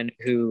someone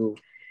who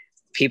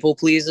people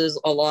pleases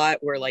a lot,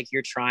 where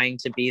you're trying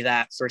to be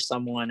that for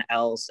someone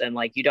else, and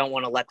you don't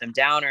want to let them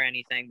down or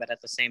anything, but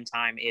at the same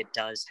time it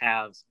does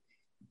have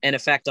an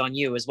effect on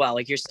you as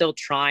well. You're still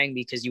trying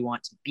because you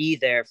want to be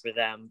there for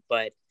them,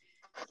 but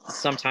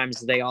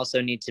sometimes they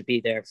also need to be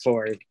there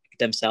for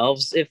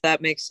themselves, if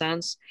that makes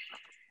sense.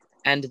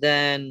 And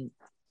then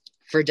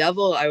for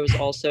Devil, I was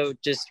also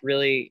just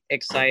really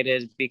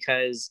excited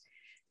because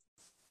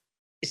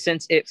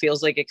since it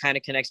feels like it kind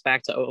of connects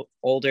back to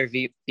older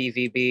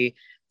BVB,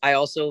 I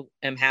also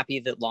am happy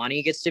that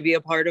Lonnie gets to be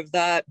a part of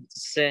that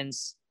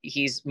since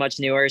he's much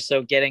newer.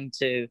 So getting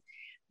to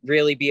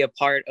really be a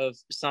part of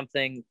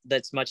something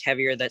that's much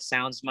heavier, that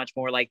sounds much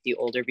more like the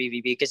older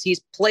BVB, because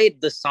he's played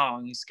the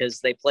songs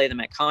because they play them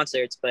at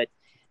concerts, but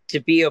to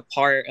be a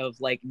part of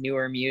like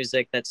newer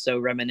music that's so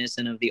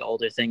reminiscent of the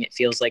older thing, it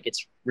feels like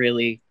it's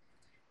really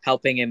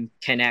helping him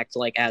connect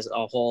like as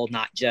a whole,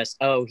 not just,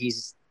 oh,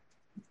 he's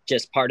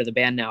just part of the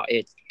band now.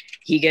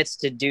 He gets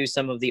to do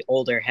some of the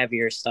older,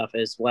 heavier stuff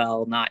as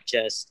well, not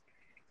just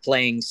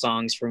playing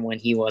songs from when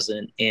he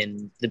wasn't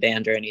in the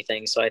band or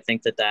anything. So I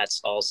think that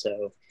that's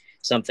also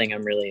something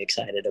I'm really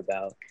excited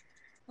about.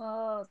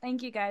 Well,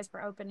 thank you guys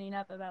for opening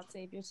up about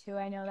Savior too.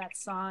 I know that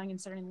song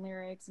and certain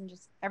lyrics and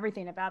just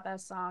everything about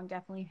that song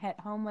definitely hit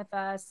home with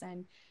us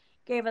and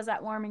gave us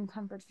that warm and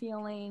comfort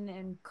feeling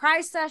and cry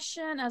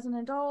session as an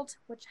adult,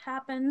 which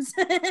happens.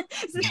 Yep.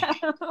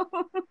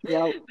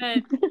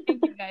 But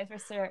thank you guys for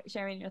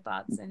sharing your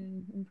thoughts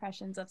and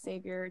impressions of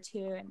Savior 2,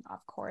 and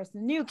of course the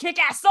new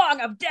kick-ass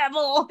song of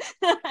Devil.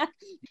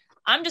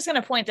 I'm just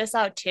gonna point this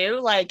out too,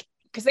 like,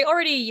 because they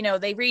already, you know,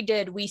 they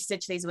redid We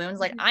Stitch These Wounds.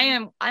 Like,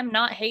 I'm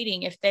not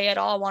hating if they at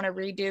all want to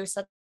redo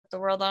Set the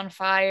World on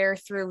Fire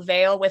through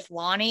Veil with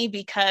Lonnie,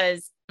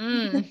 because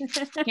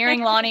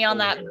hearing Lonnie on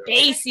that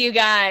bass, you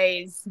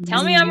guys,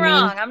 tell me I'm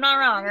wrong. I'm not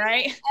wrong,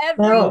 right?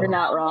 You're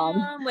not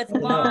wrong. With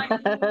Lonnie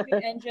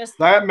and just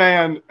that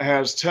man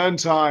has 10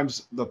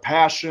 times the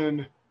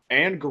passion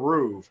and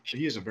groove.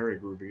 He is a very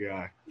groovy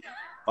guy.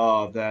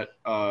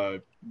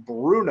 That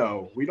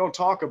Bruno, we don't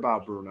talk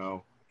about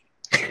Bruno,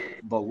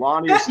 but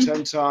Lonnie is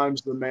 10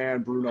 times the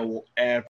man Bruno will ever